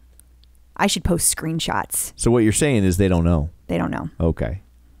know. I should post screenshots. So what you're saying is they don't know. They don't know. Okay.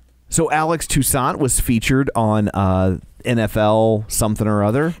 So Alex Toussaint was featured on NFL something or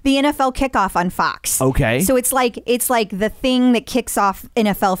other. The NFL kickoff on Fox. Okay. So it's like the thing that kicks off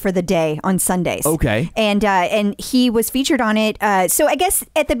NFL for the day on Sundays. Okay. And he was featured on it. So I guess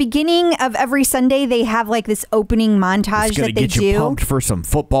at the beginning of every Sunday they have like this opening montage that they get you pumped for some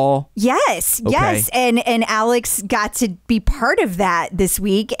football. Yes, okay. yes. And Alex got to be part of that this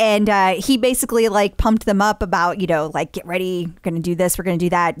week, and he basically like pumped them up about, like, get ready, we're gonna do this, we're gonna do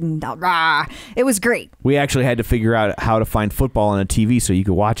that, and rah. It was great. We actually had to figure out how to find football on a TV so you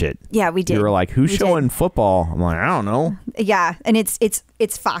could watch it. Yeah, we did. You were like, who's showing football? I'm like, I don't know. Yeah, and it's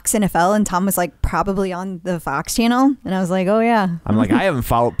Fox NFL, and Tom was like, probably on the Fox channel, and I was like, oh yeah. I'm like, I haven't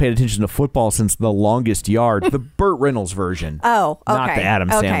paid attention to football since The Longest Yard, the Burt Reynolds version. Oh, okay. Not the Adam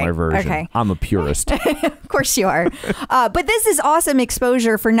Sandler version. Okay. I'm a purist. Of course you are. But this is awesome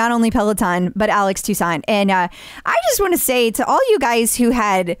exposure for not only Peloton, but Alex Toussaint. And I just want to say to all you guys who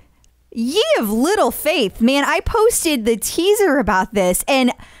had ye of little faith, man, I posted the teaser about this,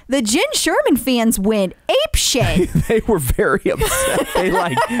 and the Jenn Sherman fans went apeshit. They were very upset.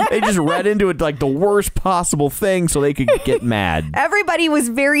 They just read into it like the worst possible thing so they could get mad. Everybody was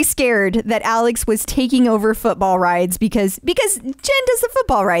very scared that Alex was taking over football rides because Jenn does the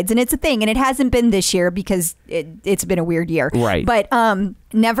football rides, and it's a thing, and it hasn't been this year because it's been a weird year. Right. But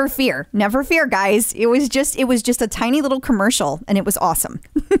never fear, guys. It was just a tiny little commercial, and it was awesome.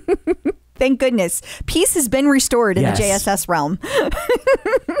 Thank goodness. Peace has been restored in the JSS realm.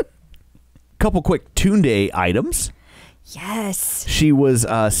 Couple quick Tune Day items. Yes. She was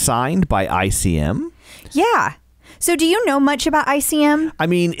signed by ICM. Yeah. So do you know much about ICM? I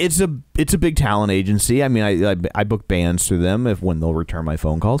mean, it's a big talent agency. I mean, I book bands through them when they'll return my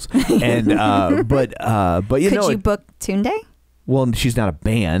phone calls. And but Could you book Tunde? Well, she's not a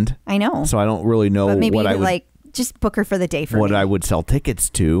band. I know. So I don't really know but maybe what I would just book her for the day for what me. I would sell tickets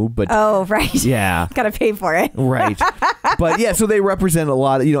to. But oh, right. Yeah. Gotta pay for it. Right. But yeah, so they represent a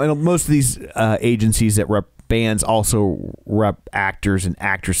lot of, and most of these agencies that rep bands also rep actors and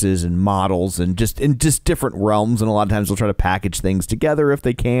actresses and models and just in different realms, and a lot of times they'll try to package things together if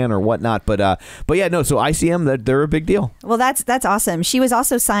they can or whatnot. But yeah, no. So ICM, they're a big deal. Well, that's awesome. She was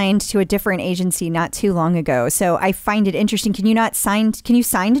also signed to a different agency not too long ago, so I find it interesting. Can you sign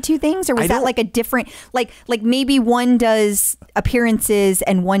to two things, or was that like a different like maybe one does appearances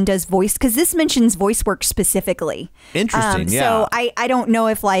and one does voice? Because this mentions voice work specifically. Interesting. Yeah. So I don't know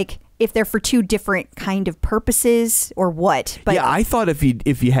if they're for two different kind of purposes or what. But yeah, I thought if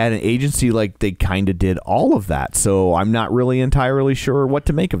you had an agency, like they kind of did all of that. So I'm not really entirely sure what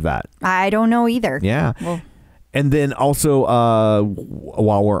to make of that. I don't know either. Yeah. Well, and then also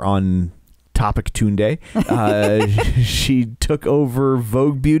while we're on topic Tunde, she took over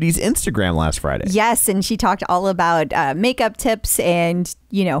Vogue Beauty's Instagram last Friday. Yes, and she talked all about makeup tips and,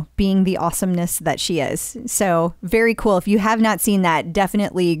 being the awesomeness that she is. So very cool. If you have not seen that,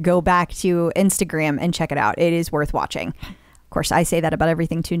 definitely go back to Instagram and check it out. It is worth watching. Of course, I say that about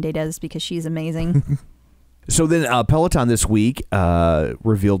everything Tunde does because she's amazing. So then Peloton this week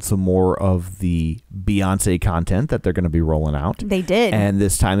revealed some more of the Beyonce content that they're going to be rolling out. They did. And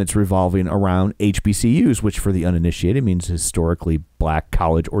this time it's revolving around HBCUs, which for the uninitiated means historically black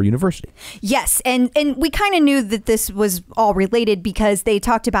college or university. Yes. And we kind of knew that this was all related because they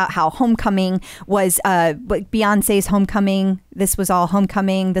talked about how homecoming was Beyonce's homecoming. This was all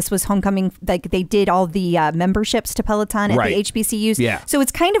homecoming. This was homecoming. Like they did all the memberships to Peloton at the HBCUs. Yeah. So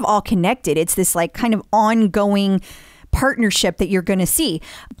it's kind of all connected. It's this like kind of ongoing partnership that you're going to see.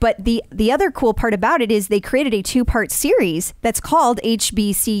 But the other cool part about it is they created a 2-part series that's called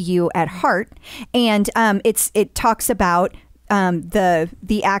HBCU at Heart. And it talks about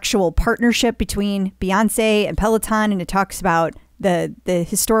the actual partnership between Beyonce and Peloton, and it talks about the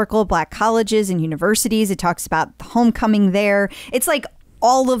historical black colleges and universities. It talks about the homecoming there. It's like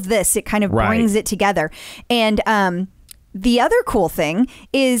all of this. It kind of brings it together. And the other cool thing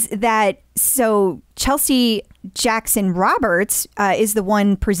is that Chelsea Jackson Roberts is the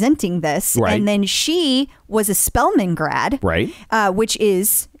one presenting this, and then she was a Spelman grad, which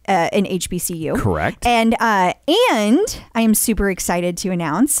is an HBCU. Correct. And I am super excited to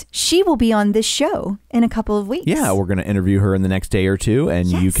announce she will be on this show in a couple of weeks. Yeah, we're going to interview her in the next day or two, and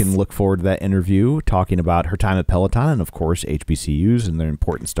you can look forward to that interview talking about her time at Peloton and, of course, HBCUs and their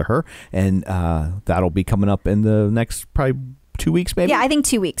importance to her. And that'll be coming up in the next probably 2 weeks, maybe? Yeah, I think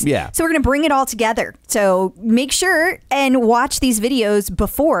 2 weeks. Yeah. So we're going to bring it all together. So make sure and watch these videos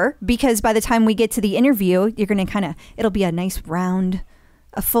before, because by the time we get to the interview, you're going to it'll be a nice round,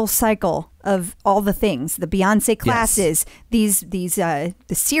 a full cycle of all the things, the Beyonce classes, the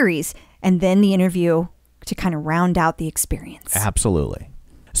series, and then the interview to kind of round out the experience. Absolutely.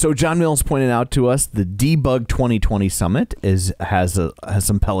 So John Mills pointed out to us the Debug 2020 Summit has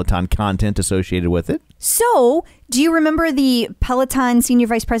some Peloton content associated with it. So do you remember the Peloton Senior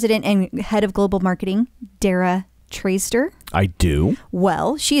Vice President and Head of Global Marketing, Dara Treseder? I do.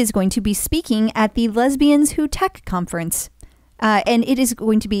 Well, she is going to be speaking at the Lesbians Who Tech Conference. And it is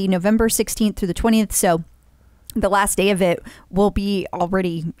going to be November 16th through the 20th. So the last day of it will be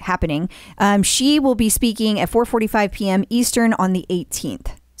already happening. She will be speaking at 4:45 p.m. Eastern on the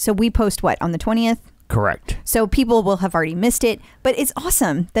 18th. So we post on the 20th? Correct. So people will have already missed it. But it's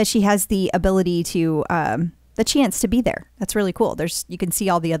awesome that she has the ability to, the chance to be there. That's really cool. You can see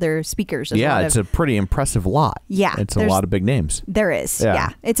all the other speakers. It's a pretty impressive lot. Yeah. It's a lot of big names. There is.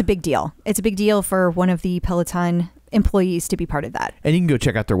 Yeah. It's a big deal. It's a big deal for one of the Peloton employees to be part of that. And you can go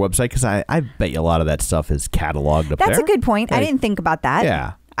check out their website because I bet you a lot of that stuff is cataloged up there. That's a good point. I didn't think about that.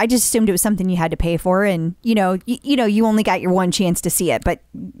 Yeah. I just assumed it was something you had to pay for, and you only got your one chance to see it. But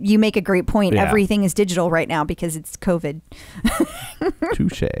you make a great point. Yeah. Everything is digital right now because it's COVID.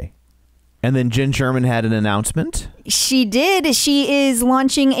 Touche. And then Jenn Sherman had an announcement. She did. She is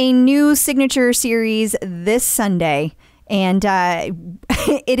launching a new signature series this Sunday, and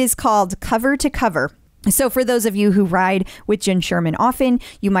it is called Cover to Cover. So for those of you who ride with Jenn Sherman often,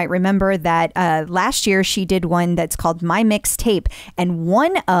 you might remember that last year she did one that's called My Mixtape. And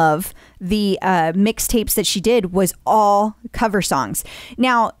one of the mixtapes that she did was all cover songs.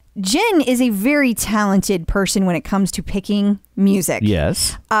 Now, Jenn is a very talented person when it comes to picking music.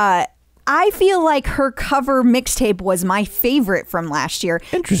 Yes. I feel like her cover mixtape was my favorite from last year.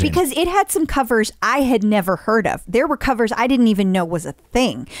 Interesting. Because it had some covers I had never heard of. There were covers I didn't even know was a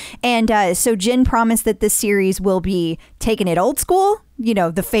thing. And so Jenn promised that this series will be taking it old school, you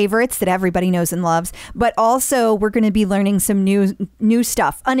know, the favorites that everybody knows and loves, but also we're going to be learning some new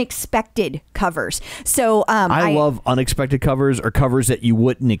stuff, unexpected covers. So I love unexpected covers or covers that you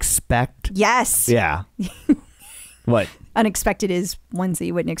wouldn't expect. Yes. Yeah. What? Unexpected is ones that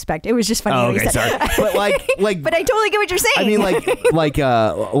you wouldn't expect. It was just funny. Oh, okay, sorry. But like, but I totally get what you're saying. I mean,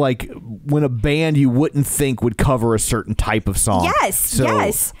 like when a band you wouldn't think would cover a certain type of song. Yes, so,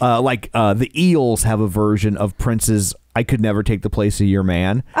 yes. The Eels have a version of Prince's "I Could Never Take the Place of Your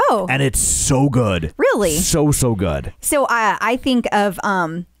Man." Oh, and it's so good. Really, so good. So I think of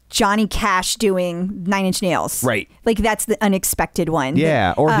Johnny Cash doing 9 Inch Nails. Right. Like that's the unexpected one.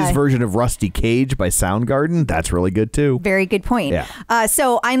 Yeah. Or his version of Rusty Cage by Soundgarden. That's really good too. Very good point. Yeah.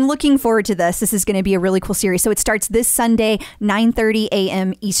 So I'm looking forward to this. This is going to be a really cool series. So it starts this Sunday, 9:30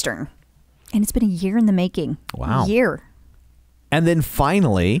 a.m. Eastern. And it's been a year in the making. Wow. A year. And then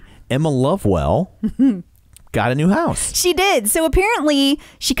finally, Emma Lovewell got a new house. She did. So apparently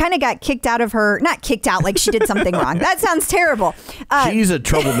she kind of got kicked out of her, not kicked out like she did something wrong. That sounds terrible. She's a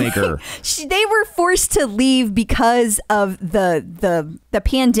troublemaker. They were forced to leave because of the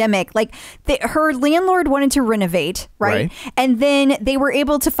pandemic. Like her landlord wanted to renovate, right? And then they were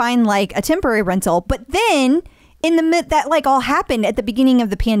able to find like a temporary rental, but then that like all happened at the beginning of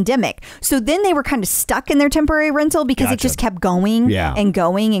the pandemic. So then they were kind of stuck in their temporary rental because it just kept going and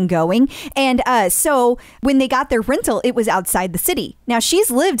going and going. And so when they got their rental, it was outside the city. Now she's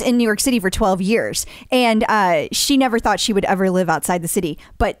lived in New York City for 12 years and she never thought she would ever live outside the city.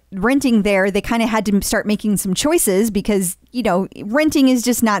 But renting there, they kind of had to start making some choices because, you know, renting is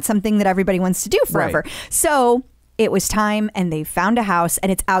just not something that everybody wants to do forever. Right. So it was time and they found a house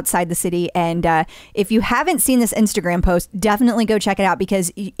and it's outside the city. And if you haven't seen this Instagram post, definitely go check it out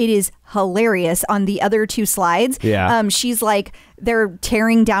because it is hilarious. On the other 2 slides, she's like, they're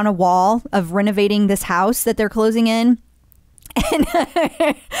tearing down a wall of renovating this house that they're closing in.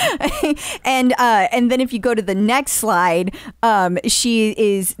 And then if you go to the next slide, she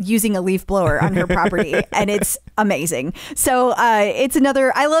is using a leaf blower on her property and it's amazing. So it's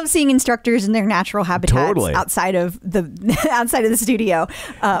another, I love seeing instructors in their natural habitats outside of the studio.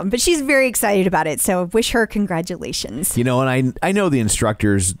 But she's very excited about it. So wish her congratulations. You know, and I know the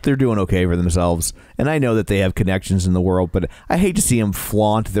instructors, they're doing okay for themselves. And I know that they have connections in the world, but I hate to see them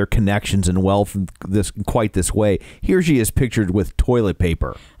flaunt their connections and wealth this way. Here she is pictured with toilet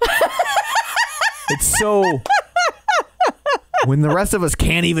paper. It's so... When the rest of us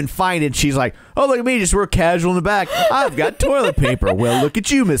can't even find it, she's like, oh, look at me, just real casual in the back. I've got toilet paper. Well, look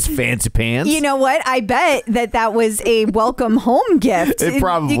at you, Miss Fancy Pants. You know what? I bet that was a welcome home gift. It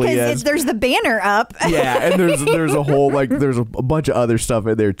probably is. There's the banner up. Yeah, and there's a whole, like, there's a bunch of other stuff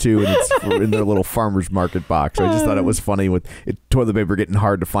in there, too, and it's in their little farmer's market box. So I just thought it was funny with toilet paper getting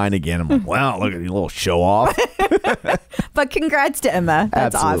hard to find again. I'm like, wow, look at you, little show off. But congrats to Emma.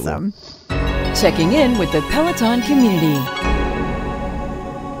 That's awesome. Checking in with the Peloton community.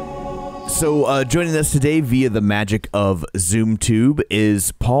 So joining us today via the magic of ZoomTube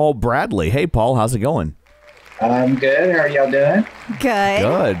is Paul Bradley. Hey, Paul, how's it going? I'm good. How are y'all doing?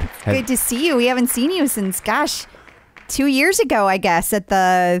 Good. Good to see you. We haven't seen you since, 2 years ago, I guess.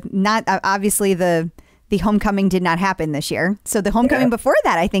 Obviously the homecoming did not happen this year. So the homecoming before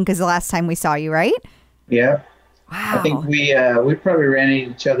that, I think, is the last time we saw you, right? Yeah. Wow. I think we probably ran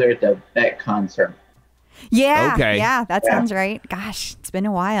into each other at the Beck concert. Yeah. Okay. Yeah, that sounds right. Gosh, it's been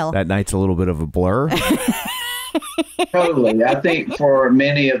a while. That night's a little bit of a blur. Totally. I think for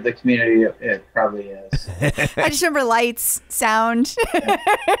many of the community, it probably is. I just remember lights, sound.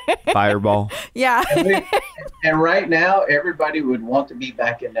 Fireball. Yeah. And right now, everybody would want to be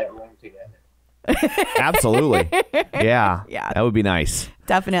back in that room together. Absolutely. Yeah. Yeah. That would be nice.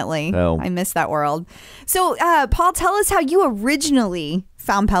 Definitely. Oh. I miss that world. So, Paul, tell us how you originally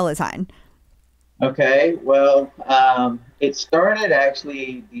found Peloton. Okay, well, it started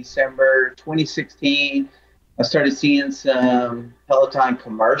actually December 2016. I started seeing some Peloton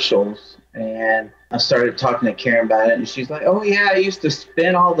commercials and I started talking to Karen about it. And she's like, oh, yeah, I used to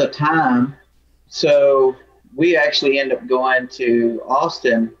spin all the time. So we actually ended up going to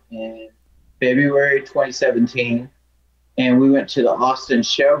Austin in February 2017. And we went to the Austin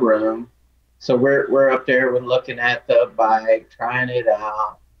showroom. So we're up there, we're looking at the bike, trying it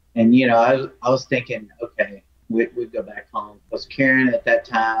out. And, you know, I was thinking, okay, we'd go back home. Because Karen at that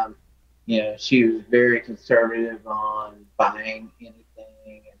time, you know, she was very conservative on buying anything.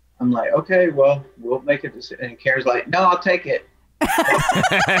 And I'm like, okay, well, we'll make a decision. And Karen's like, no, I'll take it.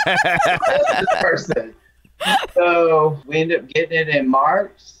 this person. So we ended up getting it in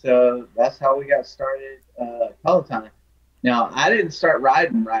March. So that's how we got started Peloton. Now, I didn't start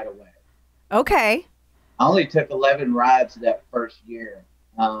riding right away. Okay. I only took 11 rides that first year.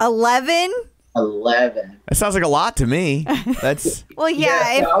 11? 11. That sounds like a lot to me. That's Well,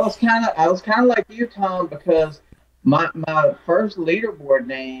 yeah. So I was kind of like you, Tom, because my first leaderboard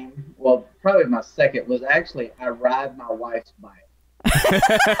name, well, probably my second, was actually I Ride My Wife's Bike.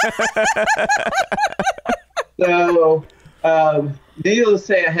 So, needless to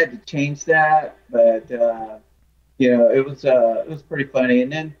say, I had to change that, but it was pretty funny.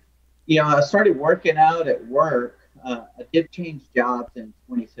 And then, I started working out at work. I did change jobs in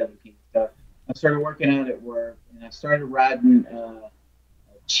 2017. So I started working out at work, and I started riding a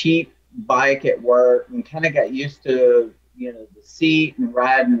cheap bike at work, and kind of got used to the seat and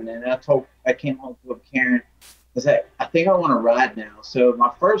riding. And I came home with Karen. I said, I think I want to ride now. So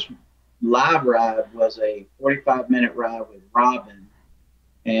my first live ride was a 45-minute ride with Robin,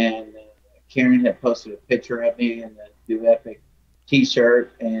 and Karen had posted a picture of me in the Do Epic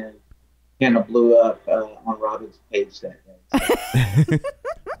t-shirt, and kind of blew up on Robin's page that day.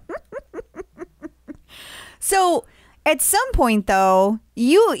 So at some point, though,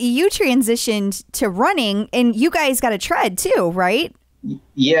 you transitioned to running, and you guys got a tread too, right?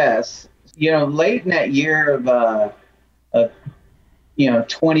 Yes. Late in that year of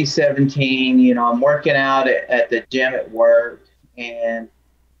 2017, I'm working out at the gym at work, and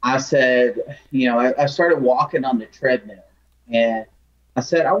I said, I started walking on the treadmill, and I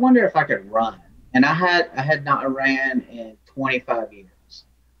said, I wonder if I could run. And I had not ran in 25 years.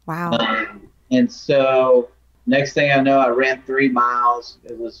 Wow. And so next thing I know, I ran 3 miles.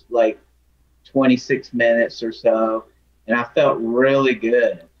 It was like 26 minutes or so, and I felt really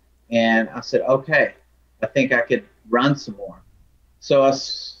good. And I said, okay, I think I could run some more. So I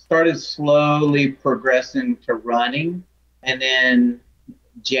started slowly progressing to running. And then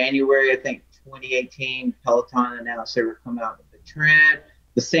January, I think 2018, Peloton announced they were coming out with the tread.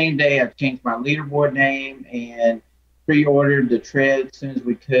 The same day, I changed my leaderboard name and pre-ordered the tread as soon as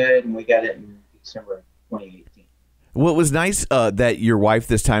we could, and we got it in December of 2018. Well, it was nice that your wife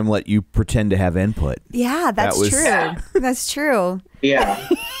this time let you pretend to have input. Yeah, that's true. That's true. Yeah.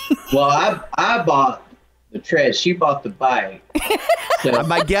 Well, I bought the tread. She bought the bike. So.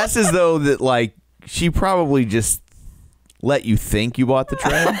 My guess is, though, that she probably just let you think you bought the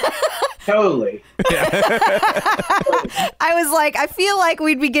tread. Totally. I was like, I feel like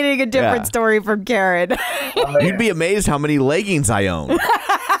we'd be getting a different story from Karen. You'd be amazed how many leggings I own.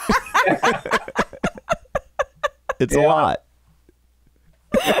 It's a lot.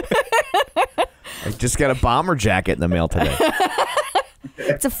 I just got a bomber jacket in the mail today.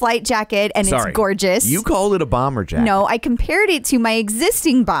 It's a flight jacket, and it's gorgeous. You called it a bomber jacket. No, I compared it to my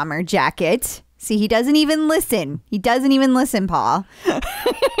existing bomber jacket. See, he doesn't even listen. He doesn't even listen, Paul.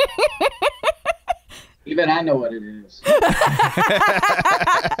 Even I know what it is.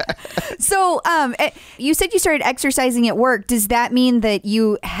 So, you said you started exercising at work. Does that mean that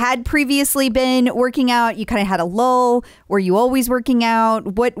you had previously been working out? You kind of had a lull? Were you always working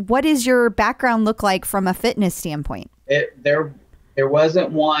out? What does your background look like from a fitness standpoint? There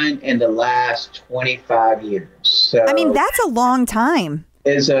wasn't one in the last 25 years. So I mean, that's a long time.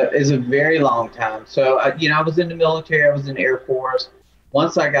 Is a very long time. So I was in the military. I was in the Air Force.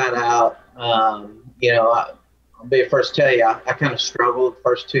 Once I got out, I'll be the first to tell you, I kind of struggled the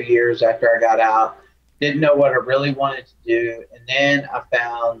first 2 years after I got out. Didn't know what I really wanted to do, and then I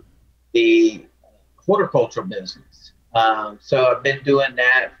found the horticultural business. So I've been doing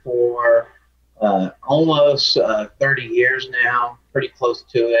that for almost 30 years now, pretty close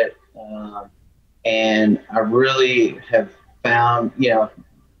to it, and I really have found,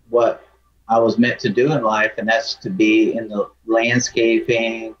 what I was meant to do in life, and that's to be in the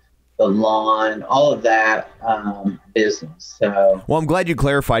landscaping, the lawn, all of that business. So, well, I'm glad you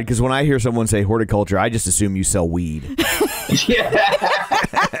clarified, because when I hear someone say horticulture, I just assume you sell weed. Yeah.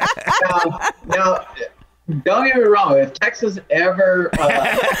 No, don't get me wrong. If Texas ever,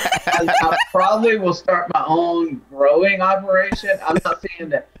 I probably will start my own growing operation. I'm not saying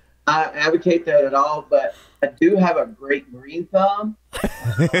that I advocate that at all, but I do have a great green thumb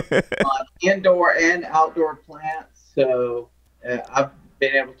on indoor and outdoor plants. So I've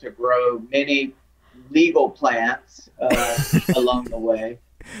been able to grow many legal plants along the way.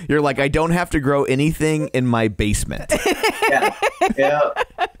 You're like, I don't have to grow anything in my basement. Yeah.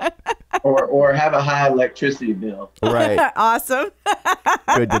 Or have a high electricity bill. Right. Awesome.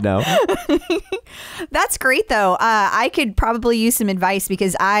 Good to know. That's great, though. I could probably use some advice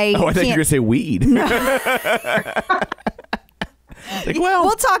because I thought you were going to say weed. Like, well,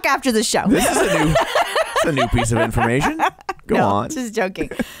 We'll talk after the show. this is a new piece of information. Go No, on. just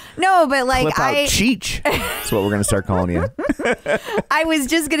joking. No, but like Clip out Cheech. That's what we're gonna start calling you. I was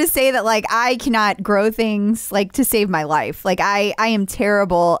just gonna say that like I cannot grow things like to save my life. Like I am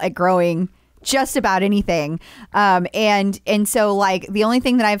terrible at growing just about anything. And so like the only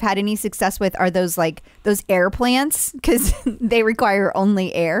thing that I've had any success with are those air plants because they require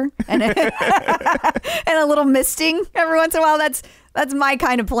only air and and a little misting every once in a while. That's my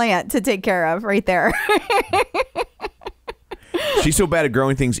kind of plant to take care of right there. She's so bad at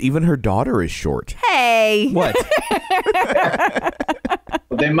growing things, even her daughter is short. Hey. What?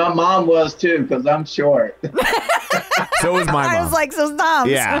 Then my mom was too, because I'm short. So was my mom. I was like, so stop.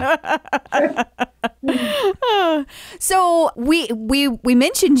 Yeah. So we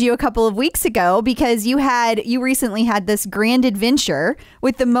mentioned you a couple of weeks ago because you recently had this grand adventure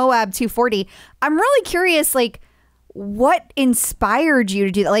with the Moab 240. I'm really curious, like, what inspired you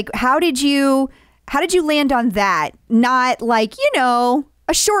to do that? Like, how did you land on that? Not like, a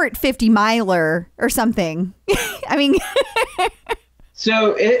short 50 miler or something. I mean,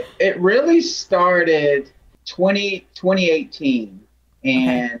 So it really started 2018,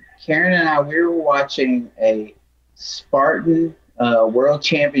 and Karen and I, we were watching a Spartan World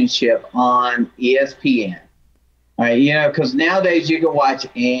Championship on ESPN. All right, because nowadays you can watch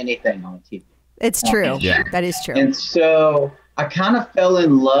anything on TV. it's true. Yeah. That is true. And so I kind of fell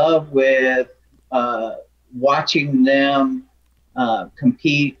in love with watching them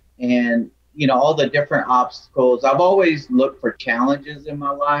compete and all the different obstacles. I've always looked for challenges in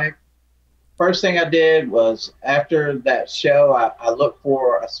my life. First thing I did was after that show, I looked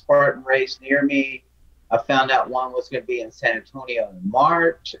for a Spartan race near me. I found out one was going to be in San Antonio in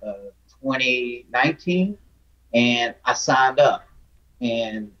March of 2019, and I signed up.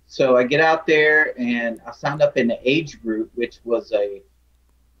 And so I get out there and I signed up in the age group, which was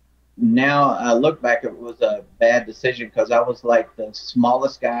now I look back, it was a bad decision because I was like the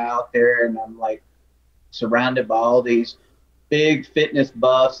smallest guy out there, and I'm like surrounded by all these big fitness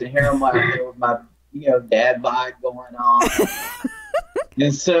buffs, and here I'm like with my dad vibe going on.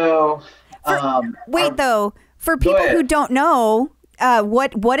 And so for people who don't know,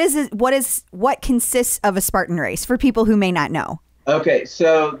 what consists of a Spartan race for people who may not know? Okay,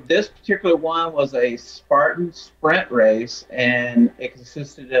 so this particular one was a Spartan sprint race, and it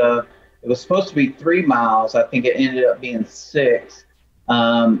was supposed to be 3 miles. I think it ended up being 6,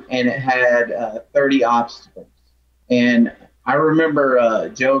 and it had 30 obstacles. And I remember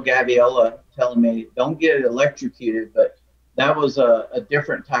Joe Gaviola telling me, don't get electrocuted, but that was a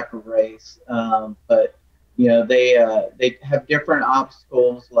different type of race. But they have different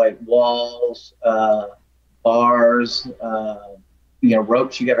obstacles like walls, bars,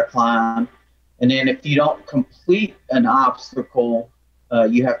 ropes you got to climb. And then if you don't complete an obstacle,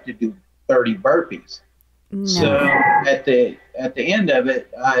 you have to do 30 burpees. No. So at the end of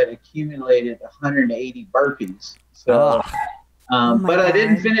it, I had accumulated 180 burpees. So, but I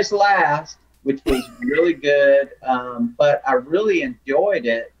didn't finish last, which was really good. But I really enjoyed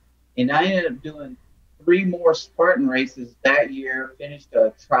it. And I ended up doing 3 more Spartan races that year, finished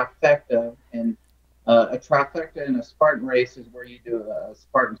a trifecta. And a trifecta in a Spartan race is where you do a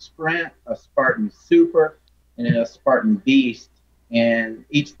Spartan sprint, a Spartan super, and then a Spartan beast. And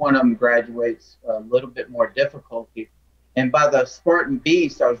each one of them graduates a little bit more difficulty. And by the Spartan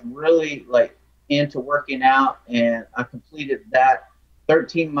beast, I was really like into working out, and I completed that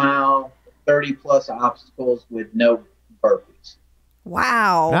 13-mile, 30+ obstacles with no burpees.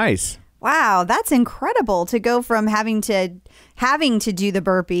 Wow. Nice. Wow, that's incredible to go from having to do the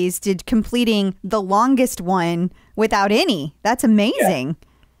burpees to completing the longest one without any. That's amazing.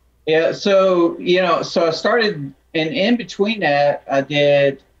 Yeah, so so I started, and in between that, I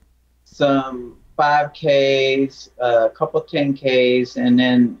did some 5Ks, a couple 10Ks, and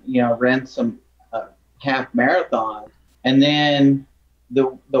then ran some half marathons. And then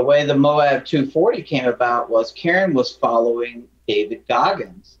the way the Moab 240 came about was Karen was following David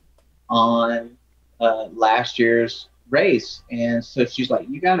Goggins on last year's race, and so she's like,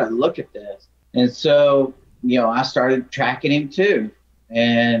 you got to look at this. And so I started tracking him too,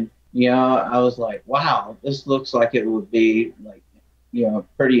 and I was like, wow, this looks like it would be like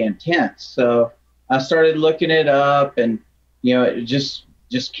pretty intense. So I started looking it up, and it just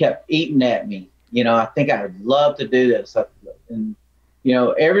kept eating at me. I think I'd love to do this. And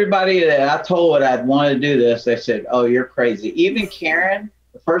everybody that I told I'd want to do this, they said, oh, you're crazy. Even Karen,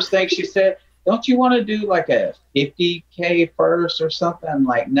 the first thing she said, don't you want to do like a 50K first or something? I'm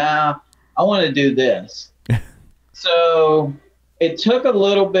like, nah, I want to do this. So it took a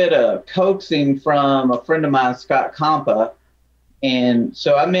little bit of coaxing from a friend of mine, Scott Compa, And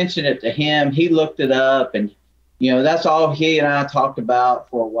so I mentioned it to him. He looked it up, and that's all he and I talked about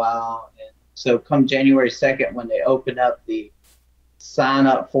for a while. And so come January 2nd, when they opened up the sign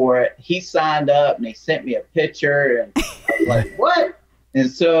up for it, he signed up and he sent me a picture, and I was like, what? And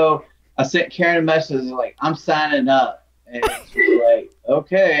so I sent Karen a message like, I'm signing up. And she's like,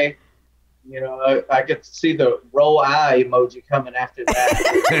 okay. I get to see the roll eye emoji coming after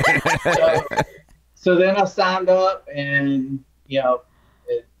that. so then I signed up, and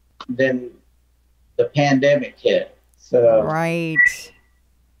then the pandemic hit. So right.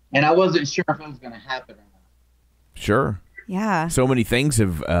 And I wasn't sure if it was going to happen or not. Sure. Yeah. So many things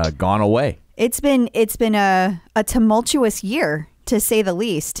have gone away. It's been a tumultuous year, to say the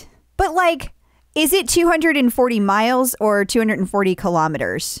least. But like, is it 240 miles or 240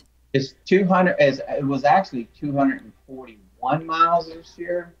 kilometers? It's 200. It was actually 241 miles this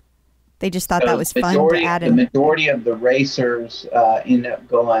year. They just thought that was fun to add in. The majority of the racers ended up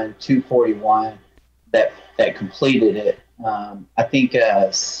going 241 that completed it. I think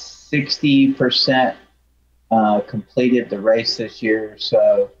 60% completed the race this year.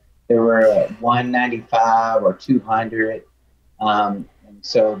 So there were 195 or 200. And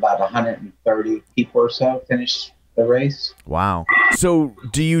so about 130 people or so finished the race. Wow. So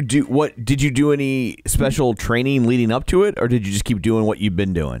did you do any special training leading up to it, or did you just keep doing what you've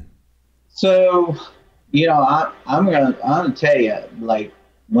been doing? So, I'm gonna tell you, like,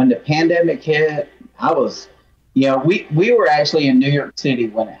 when the pandemic hit, I was, we were actually in New York City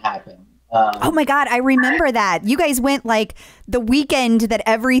when it happened. Oh my God, I remember that. You guys went like the weekend that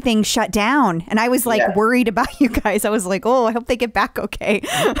everything shut down, and I was like worried about you guys. I was like, oh, I hope they get back okay.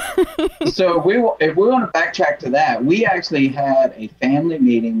 So if we want to backtrack to that, we actually had a family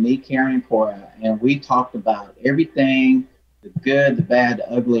meeting, me, Karen, and Cora, and we talked about everything, the good, the bad, the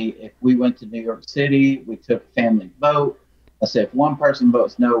ugly. If we went to New York City, we took a family vote. I said, if one person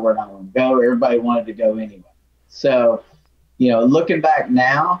votes no, we're not going to go. Everybody wanted to go anyway. So, looking back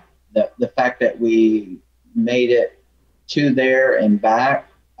now, the fact that we made it to there and back,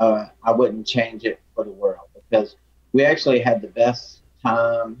 I wouldn't change it for the world, because we actually had the best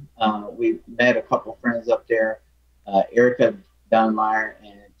time. We met a couple friends up there, Erica Dunmeyer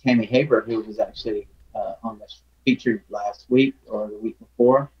and Tammy Haber, who was actually on the featured last week or the week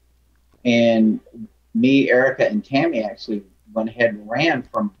before. And me, Erica, and Tammy actually went ahead and ran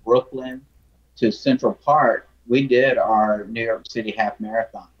from Brooklyn to Central Park. We did our New York City half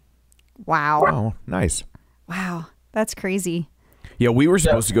marathon. Wow. Oh, nice. Wow. That's crazy. Yeah, we were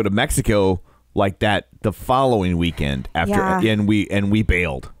supposed to go to Mexico like that the following weekend after, and we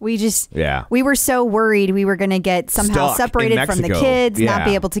bailed. We were so worried we were going to get somehow separated from the kids, not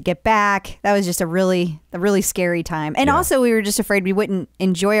be able to get back. That was just a really scary time. And also we were just afraid we wouldn't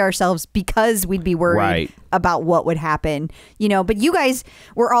enjoy ourselves because we'd be worried about what would happen, but you guys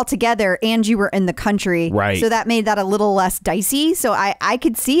were all together and you were in the country. Right. So that made that a little less dicey. So I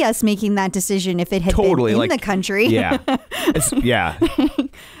could see us making that decision if it had been in the country. Yeah.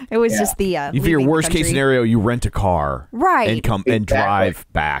 It was just the if your worst case scenario, you rent a car, and come and drive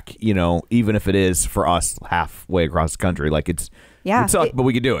back. Even if it is for us halfway across the country, like it sucked, but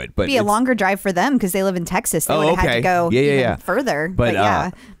we could do it. But it'd be a longer drive for them because they live in Texas. They would have had to go even further. But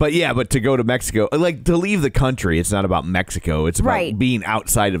to go to Mexico, like to leave the country, it's not about Mexico. It's about being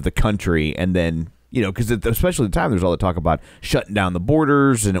outside of the country, and then because especially at the time, there's all the talk about shutting down the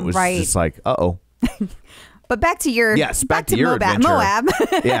borders, and it was just like, But back to your back to your Moab.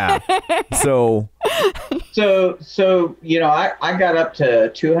 Yeah. So I got up to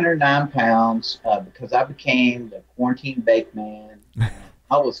 209 pounds because I became the quarantine bake man.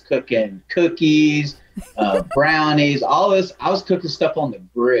 I was cooking cookies, brownies, all this. I was cooking stuff on the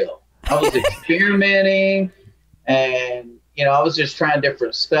grill. I was experimenting, and I was just trying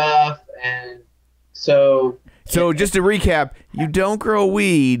different stuff. And so just to recap, you don't grow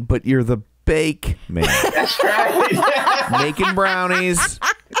weed, but you're the bake man. That's right. Making brownies,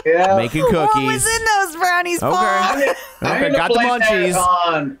 making cookies. What was in those brownies, Paul? I got the munchies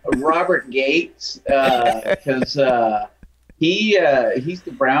on Robert Gates because he's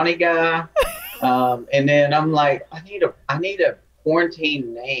the brownie guy, and then I'm like, I need a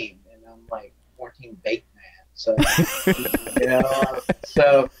quarantine name, and I'm like, quarantine bake man. So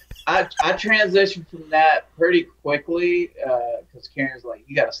so I transitioned from that pretty quickly because Karen's like,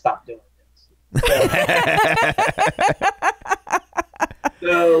 you got to stop doing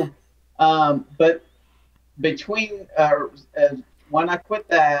but between when I quit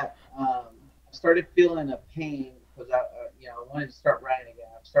that, I started feeling a pain because I wanted to start running again.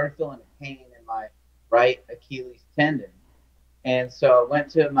 I started feeling a pain in my right Achilles tendon, and so I went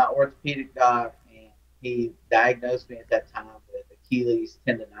to my orthopedic doc, and he diagnosed me at that time with Achilles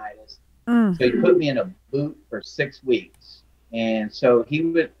tendonitis. So he put me in a boot for 6 weeks. And so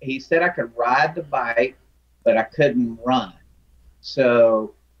he said I could ride the bike, but I couldn't run.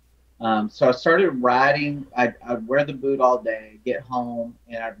 So so I started riding. I'd wear the boot all day, get home,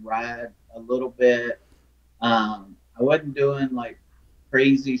 and I'd ride a little bit. I wasn't doing like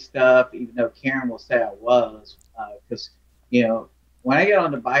crazy stuff, even though Karen will say I was, because you know, when I get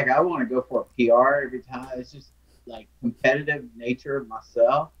on the bike, I want to go for a PR every time. It's just like competitive nature of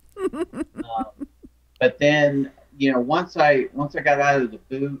myself. But then, you know, once I got out of the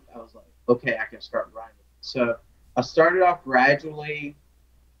boot, I was like, okay, I can start riding. So I started off gradually,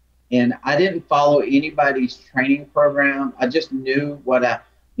 and I didn't follow anybody's training program. I just knew what I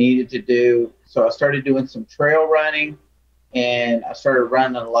needed to do. So I started doing some trail running, and I started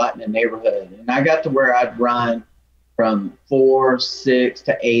running a lot in the neighborhood. And I got to where I'd run from 4, 6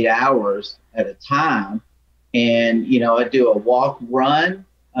 to 8 hours at a time. And, you know, I'd do a walk run.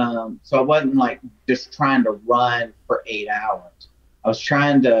 So I wasn't like just trying to run for 8 hours. I was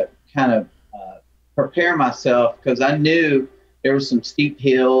trying to kind of prepare myself, because I knew there were some steep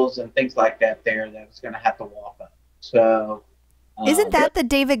hills and things like that there that I was going to have to walk up. So isn't that the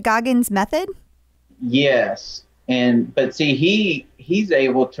David Goggins method? Yes. But see, he's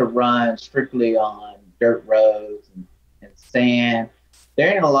able to run strictly on dirt roads and sand.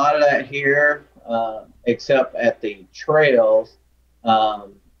 There ain't a lot of that here, except at the trails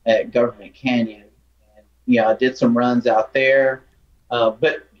at Government Canyon. And, you know, I did some runs out there.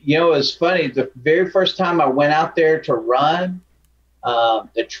 But, you know, it's funny. The very first time I went out there to run,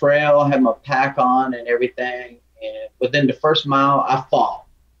 the trail, had my pack on and everything. And within the first mile, I fall.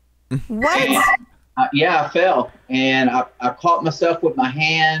 What? And, yeah, I fell. And I caught myself with my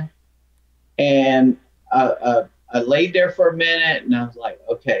hand. And I laid there for a minute, and I was like,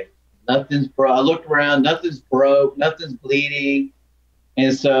 okay, nothing's broke. I looked around, nothing's broke, nothing's bleeding.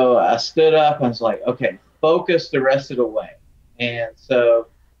 And so I stood up. I was like, okay, focus the rest of the way. And so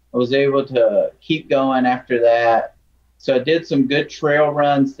I was able to keep going after that. So I did some good trail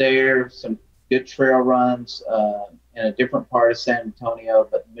runs there, some good trail runs in a different part of San Antonio.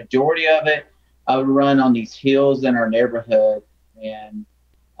 But the majority of it, I would run on these hills in our neighborhood. And,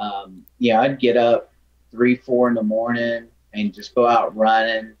 yeah, I'd get up 3, 4 in the morning and just go out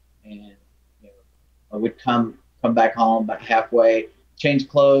running. And, you know, I would come back home about halfway, change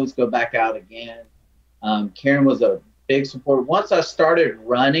clothes, go back out again. Karen was a big support. Once I started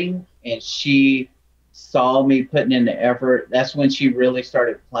running and she saw me putting in the effort, that's when she really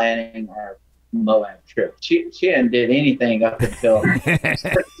started planning our Moab trip. She hadn't did anything up until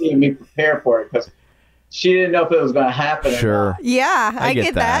started seeing me prepare for it, because she didn't know if it was going to happen. Sure. Or not. Yeah, I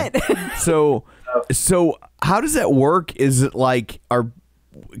get that. So how does that work? Is it like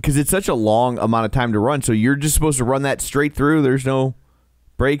because it's such a long amount of time to run, so you're just supposed to run that straight through? There's no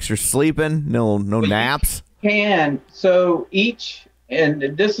breaks or sleeping, no naps? So and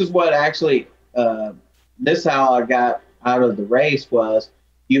this is what actually, this is how I got out of the race, was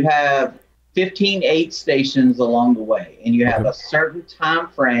you have 15 aid stations along the way, and you have a certain time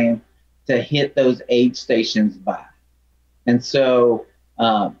frame to hit those aid stations by. And so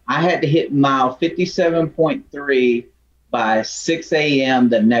I had to hit mile 57.3 by 6 a.m.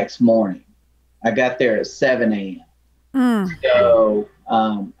 the next morning. I got there at 7 a.m. So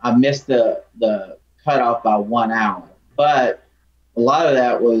I missed the cutoff by 1 hour. But a lot of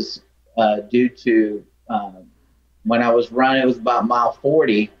that was due to when I was running, it was about mile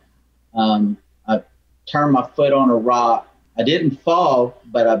 40. I turned my foot on a rock. I didn't fall,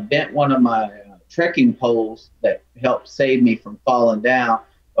 but I bent one of my trekking poles that helped save me from falling down.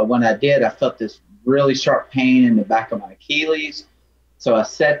 But when I did, I felt this really sharp pain in the back of my Achilles. So I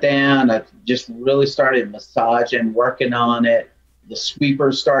sat down. I just really started massaging, working on it. The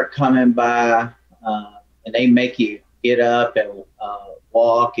sweepers start coming by, and they make you get up and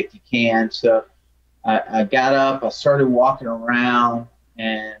walk if you can. So I got up. I started walking around,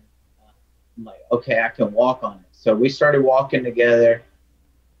 and I'm like, okay, I can walk on it. So we started walking together.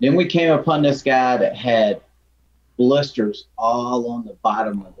 Then we came upon this guy that had blisters all on the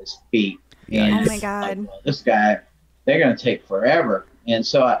bottom of his feet. And oh my God. like, well, this guy, they're going to take forever. And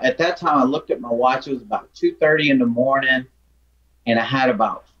so at that time, I looked at my watch. It was about 2:30 in the morning, and I had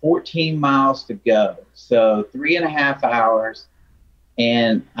about 14 miles to go. So 3.5 hours.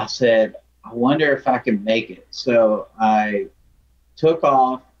 And I said, I wonder if I can make it. So I took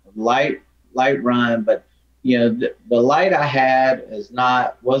off, light run, but you know, the light I had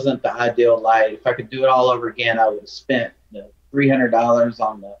wasn't the ideal light. If I could do it all over again, I would have spent the $300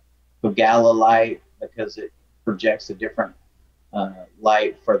 on the Gala light, because it projects a different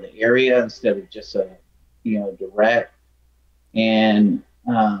light for the area instead of just a direct. And,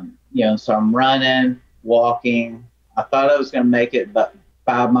 so I'm running, walking. I thought I was going to make it, but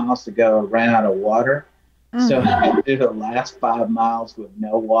 5 miles to go, ran out of water. So I did the last 5 miles with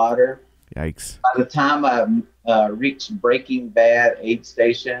no water. Yikes. By the time I reached Breaking Bad aid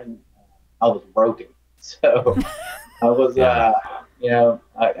station, I was broken. So I was,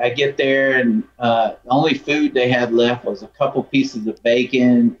 I get there, and the only food they had left was a couple pieces of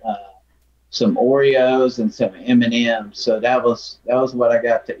bacon, some Oreos, and some M&Ms. So that was what I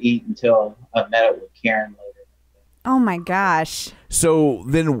got to eat until I met up with Karen later. Oh my gosh. So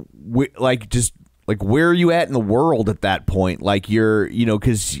then, where are you at in the world at that point? Like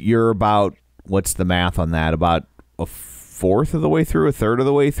because you're about, what's the math on that? About a fourth of the way through, a third of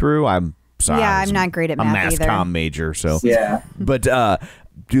the way through? I'm sorry. Yeah, I'm not great at math I'm a mass either. comm major, so yeah. But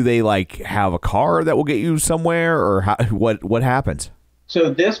do they have a car that will get you somewhere, or what happens?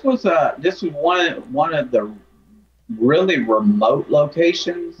 So this was one of the really remote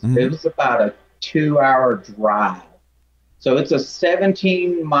locations. Mm-hmm. It was about a 2-hour drive. So it's a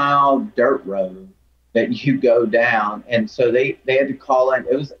 17-mile dirt road that you go down. And so they had to call in.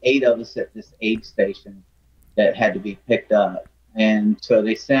 It was 8 of us at this aid station that had to be picked up. And so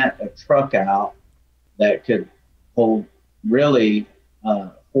they sent a truck out that could hold really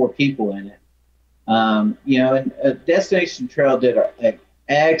 4 people in it. And Destination Trail did an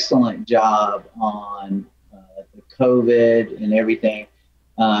excellent job on the COVID and everything.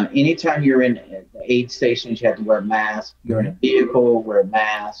 Anytime you're in the aid stations, you have to wear a mask. You're in a vehicle, wear a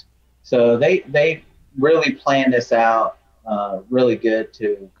mask. So they really planned this out really good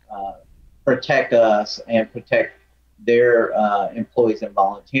to protect us and protect their employees and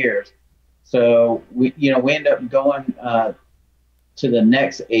volunteers. So we end up going to the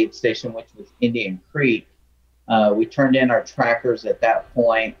next aid station, which was Indian Creek. We turned in our trackers at that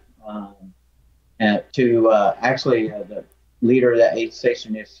point the leader of that aid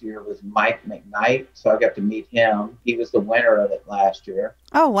station this year was Mike McKnight. So I got to meet him. He was the winner of it last year.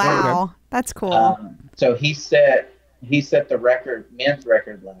 Oh, wow. That's cool. So he set the record, men's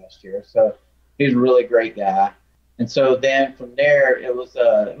record last year. So he's a really great guy. And so then from there, it was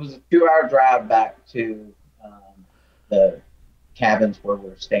a 2-hour drive back to the cabins where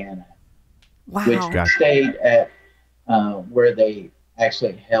we're staying at. Wow. Which stayed at where they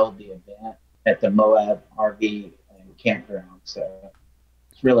actually held the event at the Moab RV campground. So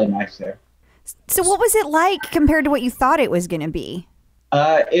it's really nice there. So what was it like compared to what you thought it was going to be?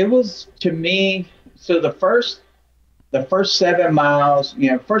 It was, to me, so the first 7 miles,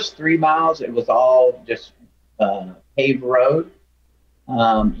 first 3 miles, it was all just paved road.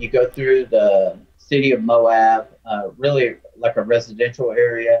 You go through the city of Moab, really like a residential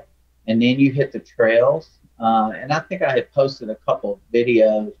area, and then you hit the trails. And I think I had posted a couple of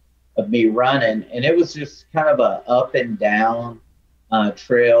videos of me running, and it was just kind of a up and down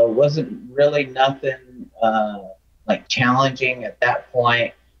trail. Wasn't really nothing like challenging at that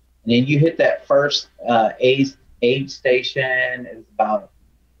point. And then you hit that first aid station. It was about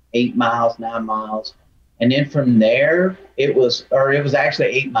 8 miles, 9 miles. And then from there, it was actually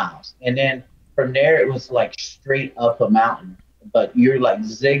 8 miles. And then from there, it was like straight up a mountain, but you're like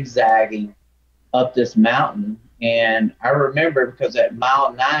zigzagging up this mountain. And I remember, because at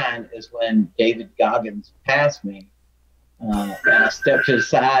mile 9 is when David Goggins passed me. And I stepped to the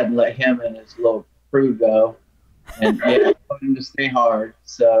side and let him and his little crew go. And I told him to stay hard.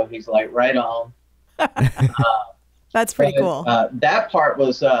 So he's like, right on. That's pretty cool. That part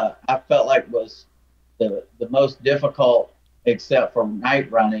was, I felt like was the most difficult, except for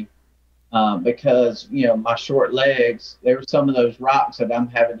night running. Because, my short legs, there were some of those rocks that I'm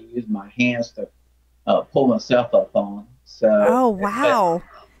having to use my hands to pull myself up on. So. Oh, wow.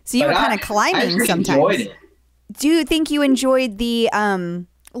 So you were kind of climbing sometimes. Enjoyed it. Do you think you enjoyed the,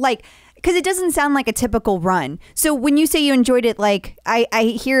 because it doesn't sound like a typical run. So when you say you enjoyed it,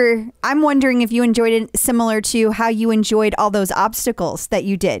 I'm wondering if you enjoyed it similar to how you enjoyed all those obstacles that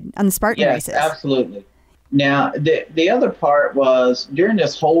you did on the Spartan races. Yes, absolutely. Now, the other part was, during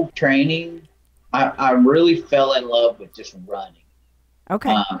this whole training, I really fell in love with just running.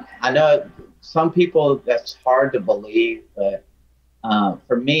 Okay. I know some people, that's hard to believe, but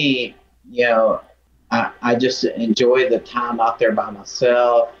for me, I just enjoy the time out there by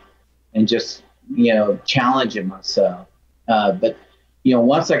myself and just, challenging myself. But,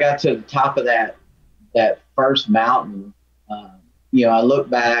 once I got to the top of that first mountain, I look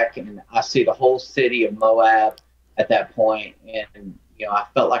back and I see the whole city of Moab at that point. And, I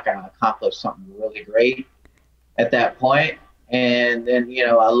felt like I accomplished something really great at that point. And then,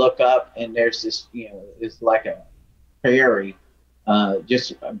 I look up and there's this, it's like a prairie,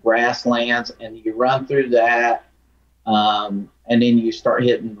 just grasslands, and you run through that. And then you start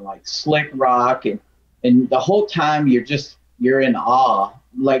hitting like slick rock, and the whole time you're in awe.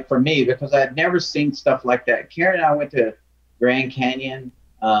 Like for me, because I'd never seen stuff like that. Karen and I went to Grand Canyon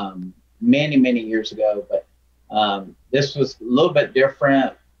many years ago, but this was a little bit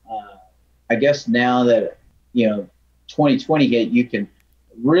different. I guess now that 2020 hit, you can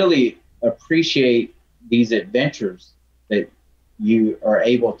really appreciate these adventures that you are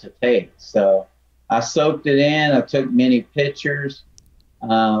able to take. So I soaked it in. I took many pictures,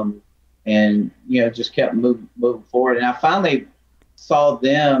 and just kept moving forward. And I finally saw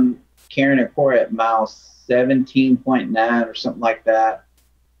them, Karen and Corey, at mile 17.9 or something like that.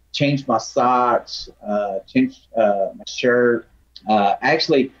 Changed my socks, changed my shirt,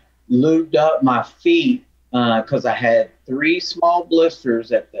 actually lubed up my feet because I had 3 small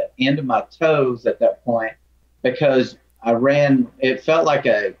blisters at the end of my toes at that point, because I ran, it felt like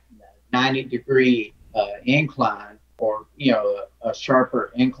a 90-degree incline, or a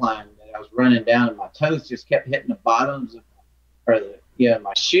sharper incline that I was running down, and my toes just kept hitting the bottoms of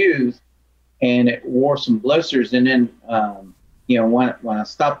my shoes, and it wore some blisters. And then when I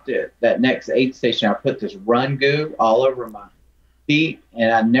stopped at that next aid station, I put this run goo all over my feet,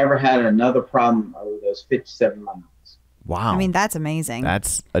 and I never had another problem over those 57 miles. Wow. I mean, that's amazing.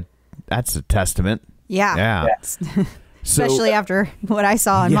 That's a testament. Yeah. So, especially after what I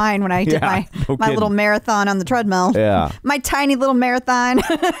saw in mine when I did my little marathon on the treadmill. Yeah. My tiny little marathon.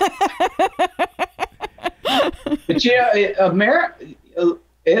 But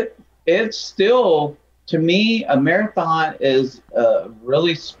it's still, to me, a marathon is a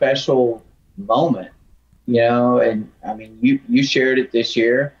really special moment, and I mean, you shared it this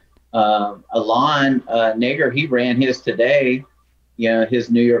year. Alon Nager, he ran his today, his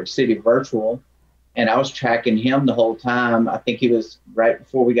New York City virtual, and I was tracking him the whole time. I think he was, right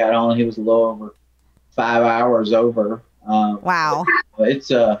before we got on, he was a little over 5 hours over. Wow. It's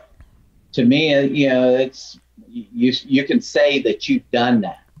to me, it's, you can say that you've done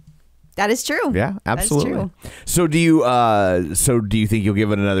that. That is true. Yeah, absolutely. That is true. So do you think you'll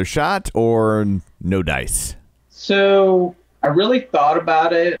give it another shot, or no dice? So I really thought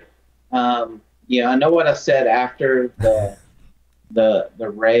about it. I know what I said after the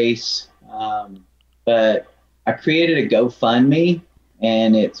race, but I created a GoFundMe,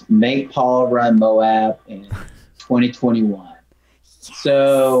 and it's Make Paul Run Moab in 2021. Yes.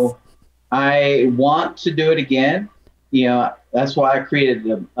 So I want to do it again. That's why I created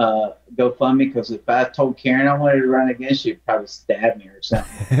the GoFundMe, because if I told Karen I wanted to run again, she'd probably stab me or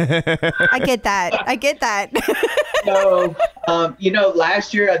something. I get that. So,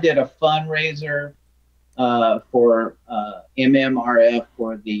 last year I did a fundraiser for MMRF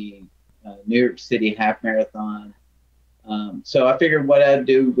for the New York City Half Marathon. So I figured what I'd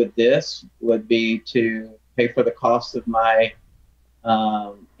do with this would be to pay for the cost of my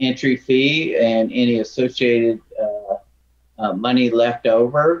entry fee, and any associated money left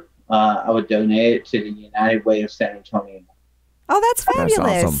over, I would donate it to the United Way of San Antonio. Oh, that's fabulous.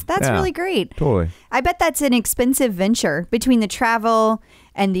 That's awesome. That's really great. Totally. I bet that's an expensive venture, between the travel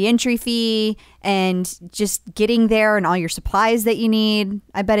and the entry fee and just getting there and all your supplies that you need.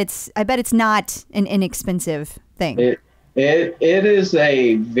 I bet it's not an inexpensive thing. It is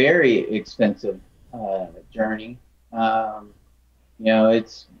a very expensive journey.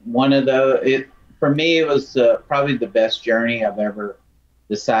 It's one of for me, it was probably the best journey I've ever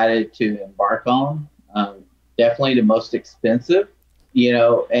decided to embark on. Definitely the most expensive,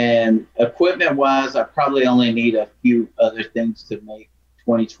 and equipment wise, I probably only need a few other things to make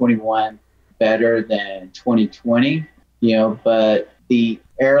 2021 better than 2020, but the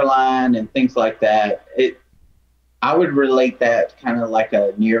airline and things like that, I would relate that kind of like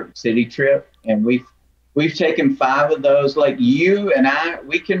a New York City trip. And we've taken 5 of those. Like you and I,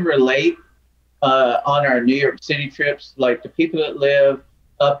 we can relate on our New York City trips. Like the people that live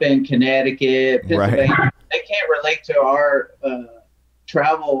up in Connecticut, Pennsylvania, right, they can't relate to our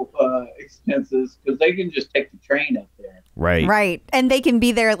travel expenses, because they can just take the train up there. Right. And they can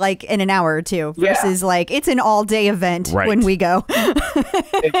be there like in an hour or two versus like it's an all day event when we go.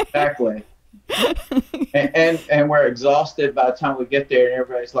 Exactly. and we're exhausted by the time we get there, and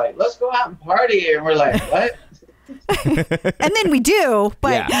everybody's like, let's go out and party, and we're like, what? And then we do,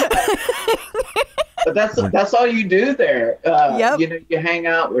 but but that's all you do there. You hang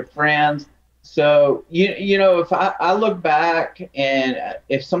out with friends. So if I look back, and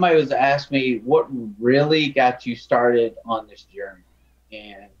if somebody was to ask me what really got you started on this journey,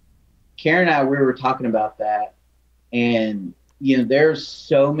 and Karen and I, we were talking about that, and there's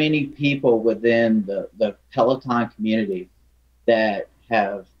so many people within the Peloton community that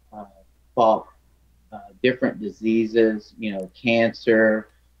have fought different diseases, cancer,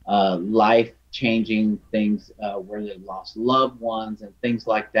 life-changing things where they lost loved ones and things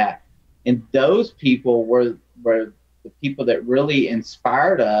like that. And those people were the people that really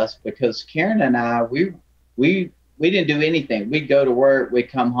inspired us, because Karen and I, we didn't do anything. We'd go to work,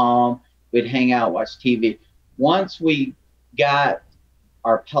 we'd come home, we'd hang out, watch TV. Once we got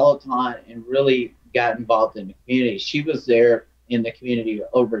our Peloton and really got involved in the community, she was there in the community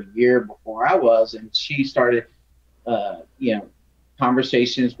over a year before I was, and she started,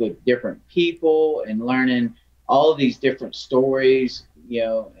 conversations with different people and learning all of these different stories,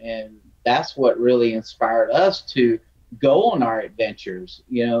 and that's what really inspired us to go on our adventures,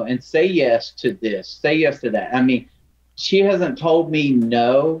 and say yes to this, say yes to that. I mean, she hasn't told me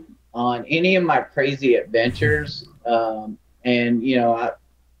no on any of my crazy adventures. I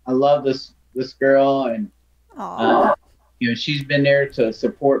love this girl, and she's been there to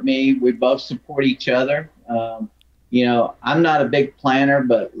support me. We both support each other. I'm not a big planner,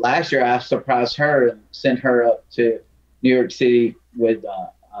 but last year I surprised her and sent her up to New York City with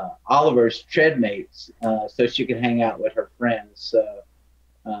Oliver's treadmates so she could hang out with her friends. So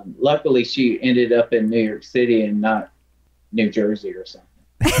luckily she ended up in New York City and not New Jersey or something.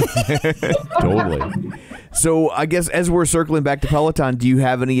 Totally. So I guess as we're circling back to Peloton, do you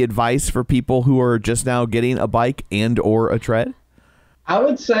have any advice for people who are just now getting a bike and or a tread? I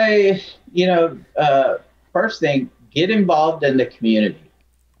would say, first thing, get involved in the community.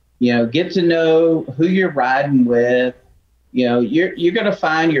 Get to know who you're riding with. You're going to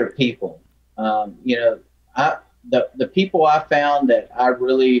find your people. The people I found that I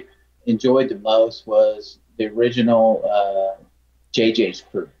really enjoyed the most was the original JJ's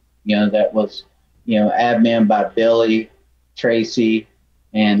crew. That was, admin by Billy, Tracy,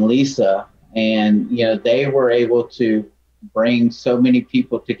 and Lisa. And, they were able to bring so many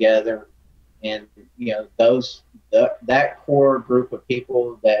people together. And, that core group of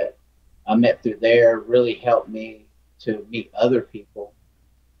people that I met through there really helped me to meet other people.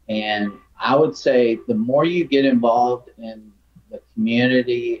 And I would say the more you get involved in the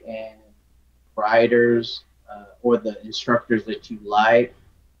community and riders or the instructors that you like,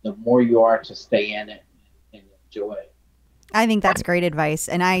 the more you are to stay in it and enjoy it. I think that's great advice,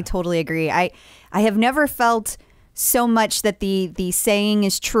 and I totally agree. I have never felt so much that the saying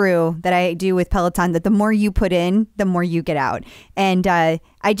is true that I do with Peloton, that the more you put in, the more you get out. And I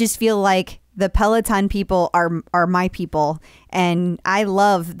just feel like the Peloton people are my people, and I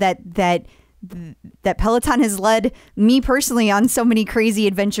love that Peloton has led me personally on so many crazy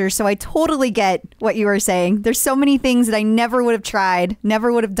adventures. So I totally get what you were saying. There's so many things that I never would have tried,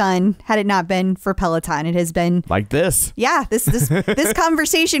 never would have done had it not been for Peloton. It has been like this. Yeah, this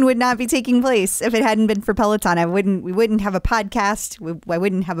conversation would not be taking place if it hadn't been for Peloton. We wouldn't have a podcast. I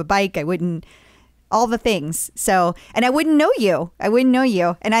wouldn't have a bike. I wouldn't. All the things. So, and I wouldn't know you.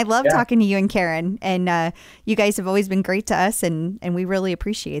 And I love talking to you and Karen. And you guys have always been great to us, and we really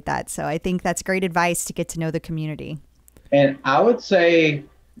appreciate that. So I think that's great advice to get to know the community. And I would say,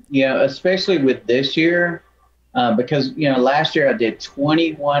 especially with this year, because, last year I did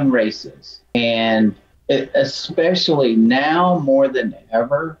 21 races. And especially now more than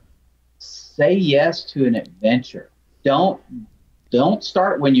ever, say yes to an adventure. Don't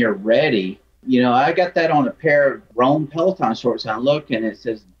start when you're ready. I got that on a pair of Rome Peloton shorts. And I look and it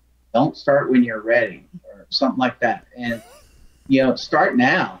says, don't start when you're ready, or something like that. And, start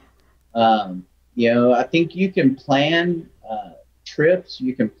now. I think you can plan trips,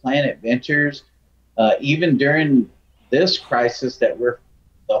 you can plan adventures, even during this crisis that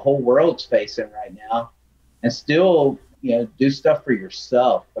the whole world's facing right now, and still, do stuff for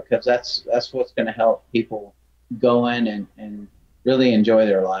yourself, because that's what's going to help people go in and really enjoy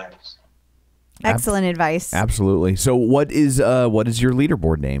their lives. Excellent advice. Absolutely. So what is your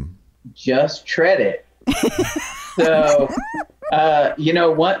leaderboard name? Just Tread It. So,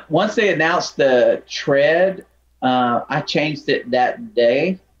 once they announced the tread, I changed it that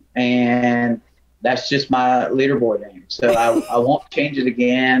day, and that's just my leaderboard name. So I won't change it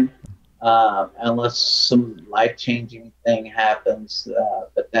again unless some life-changing thing happens.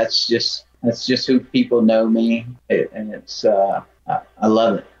 But that's just who people know me, and it's I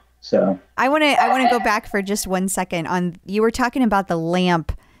love it. So I want to go back for just 1 second on, you were talking about the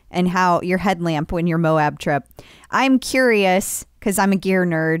lamp and how your headlamp when your Moab trip. I'm curious, because I'm a gear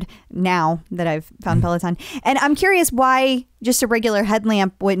nerd now that I've found Peloton, and I'm curious why just a regular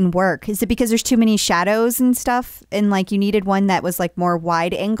headlamp wouldn't work. Is it because there's too many shadows and stuff, and like you needed one that was like more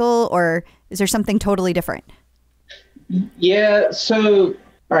wide angle, or is there something totally different? Yeah. So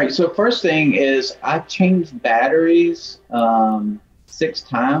all right. So first thing is I changed batteries. 6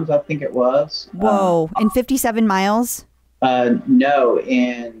 times, I think it was. Whoa. In 57 miles? No,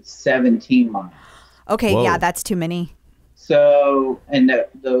 in 17 miles. Okay, Whoa. yeah, that's too many. So, and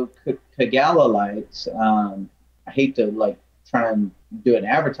the Kagala lights, I hate to like try and do an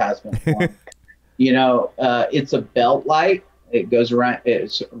advertisement for them. You know, it's a belt light. It goes around,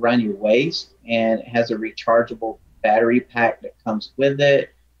 it's around your waist, and it has a rechargeable battery pack that comes with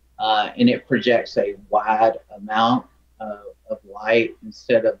it. And it projects a wide amount of light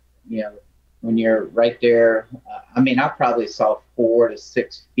instead of, you know, when you're right there. I mean, I probably saw 4 to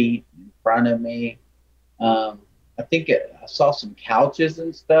 6 feet in front of me. I think I saw some couches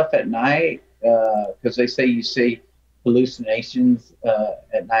and stuff at night, because they say you see hallucinations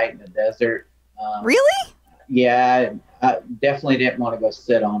at night in the desert. Really? Yeah, I definitely didn't want to go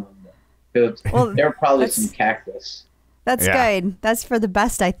sit on them. Well, there were probably some cactus. That's good. That's for the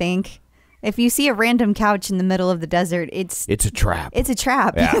best, I think. If you see a random couch in the middle of the desert, it's a trap. It's a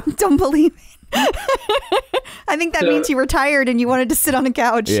trap. Yeah. Don't believe it. I think that means you were tired and you wanted to sit on a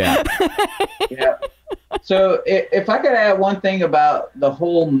couch. Yeah. Yeah. So if I could add one thing about the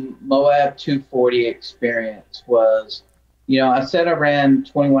whole Moab 240 experience was, you know, I said I ran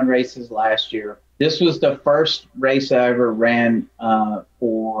 21 races last year. This was the first race I ever ran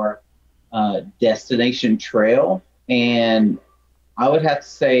for Destination Trail. And I would have to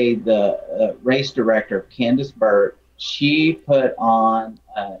say the race director, Candace Burt, she put on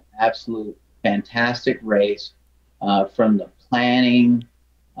an absolute fantastic race, from the planning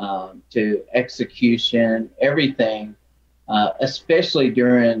to execution, everything, especially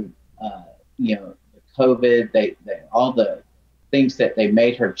during, you know, the COVID, they all the things that they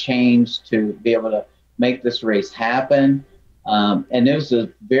made her change to be able to make this race happen. And it was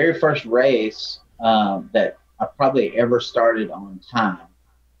the very first race that I probably ever started on time.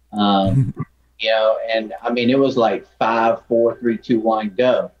 You know, and I mean, it was like 5, 4, 3, 2, 1,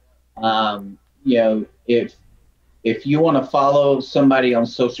 go. You know, if you want to follow somebody on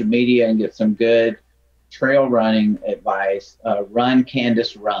social media and get some good trail running advice, run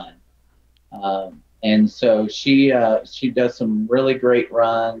Candace Run. And so she does some really great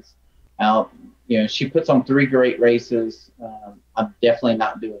runs out. You know, she puts on 3 great races. I'm definitely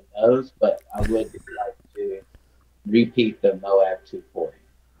not doing those, but I would like to repeat the Moab 240.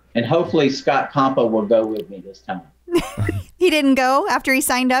 And hopefully Scott Compa will go with me this time. He didn't go after he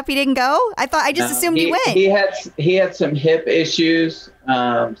signed up. He didn't go. I just assumed he went. He had some hip issues,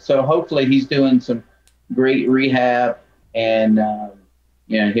 so hopefully he's doing some great rehab, and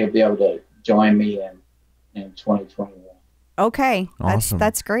you know, he'll be able to join me in 2021. Okay, awesome.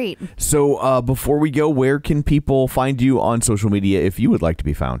 That's great. So before we go, where can people find you on social media if you would like to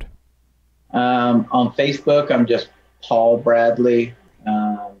be found? On Facebook, I'm just Paul Bradley,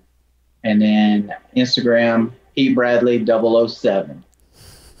 and then Instagram, P Bradley 007.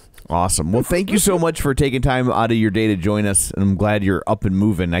 Awesome. Well, thank you so much for taking time out of your day to join us, and I'm glad you're up and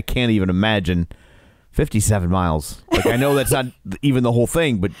moving. I can't even imagine 57 miles. Like, I know that's not even the whole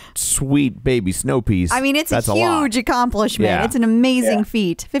thing, but sweet baby snow peas. I mean, it's that's a huge accomplishment. Yeah. It's an amazing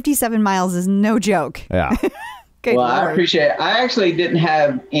feat. 57 miles is no joke. Yeah. Good well, Lord. I appreciate it. I actually didn't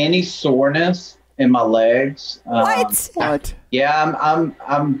have any soreness in my legs. What? Yeah,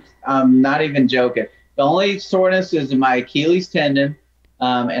 I'm not even joking. The only soreness is in my Achilles tendon,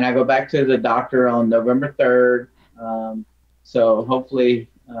 and I go back to the doctor on November 3rd. So hopefully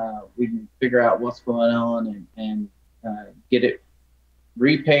we can figure out what's going on and get it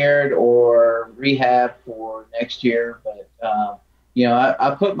repaired or rehab for next year. But you know,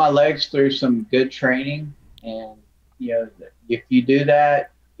 I put my legs through some good training, and you know, if you do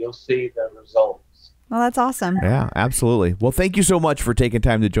that, you'll see the results. Well, that's awesome. Yeah, absolutely. Well, thank you so much for taking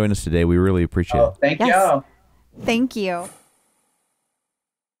time to join us today. We really appreciate it. Thank you. Thank you.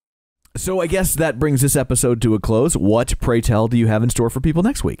 So I guess that brings this episode to a close. What, pray tell, do you have in store for people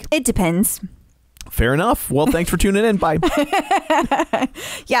next week? It depends. Fair enough. Well, thanks for tuning in. Bye.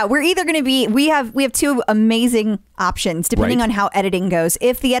 Yeah, we're either going to be, we have 2 amazing options depending on how editing goes.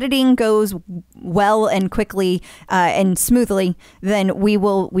 If the editing goes well and quickly and smoothly, then we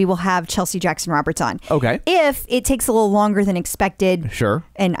will have Chelsea Jackson Roberts on. Okay. If it takes a little longer than expected, sure,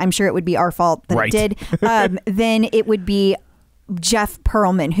 and I'm sure it would be our fault that it did, then it would be Jeff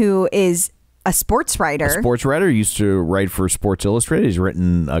Pearlman, who is a sports writer. Sports writer, used to write for Sports Illustrated. He's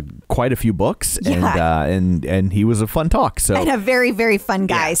written quite a few books, and he was a fun talk. So and a very, very fun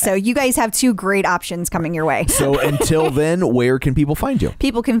guy. Yeah. So you guys have two great options coming your way. So until then, where can people find you?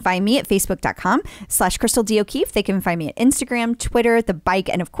 People can find me at facebook.com/Crystal D. O'Keefe. They can find me at Instagram, Twitter, The Bike,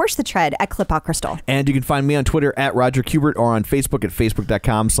 and of course the Tread at Clip Out Crystal. And you can find me on Twitter at Roger Kubert or on Facebook at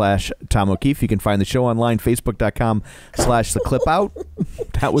facebook.com/Tom O'Keefe. You can find the show online, facebook.com/The Clip Out.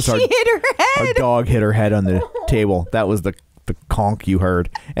 That was She hit her head. Our dog hit her head on the table. That was the conk you heard.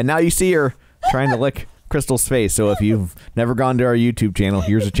 And now you see her trying to lick Crystal's face. So if you've never gone to our YouTube channel,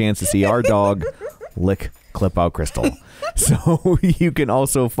 here's a chance to see our dog lick Clip Out Crystal. So you can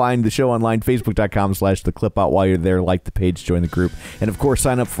also find the show online, facebook.com/The Clip Out. While you're there, like the page, join the group. And of course,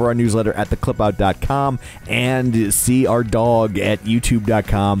 sign up for our newsletter at theclipout.com and see our dog at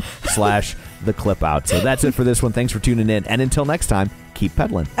youtube.com/The Clip Out. So that's it for this one. Thanks for tuning in. And until next time, keep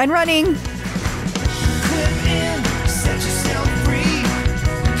pedaling. And running. Clip in, set yourself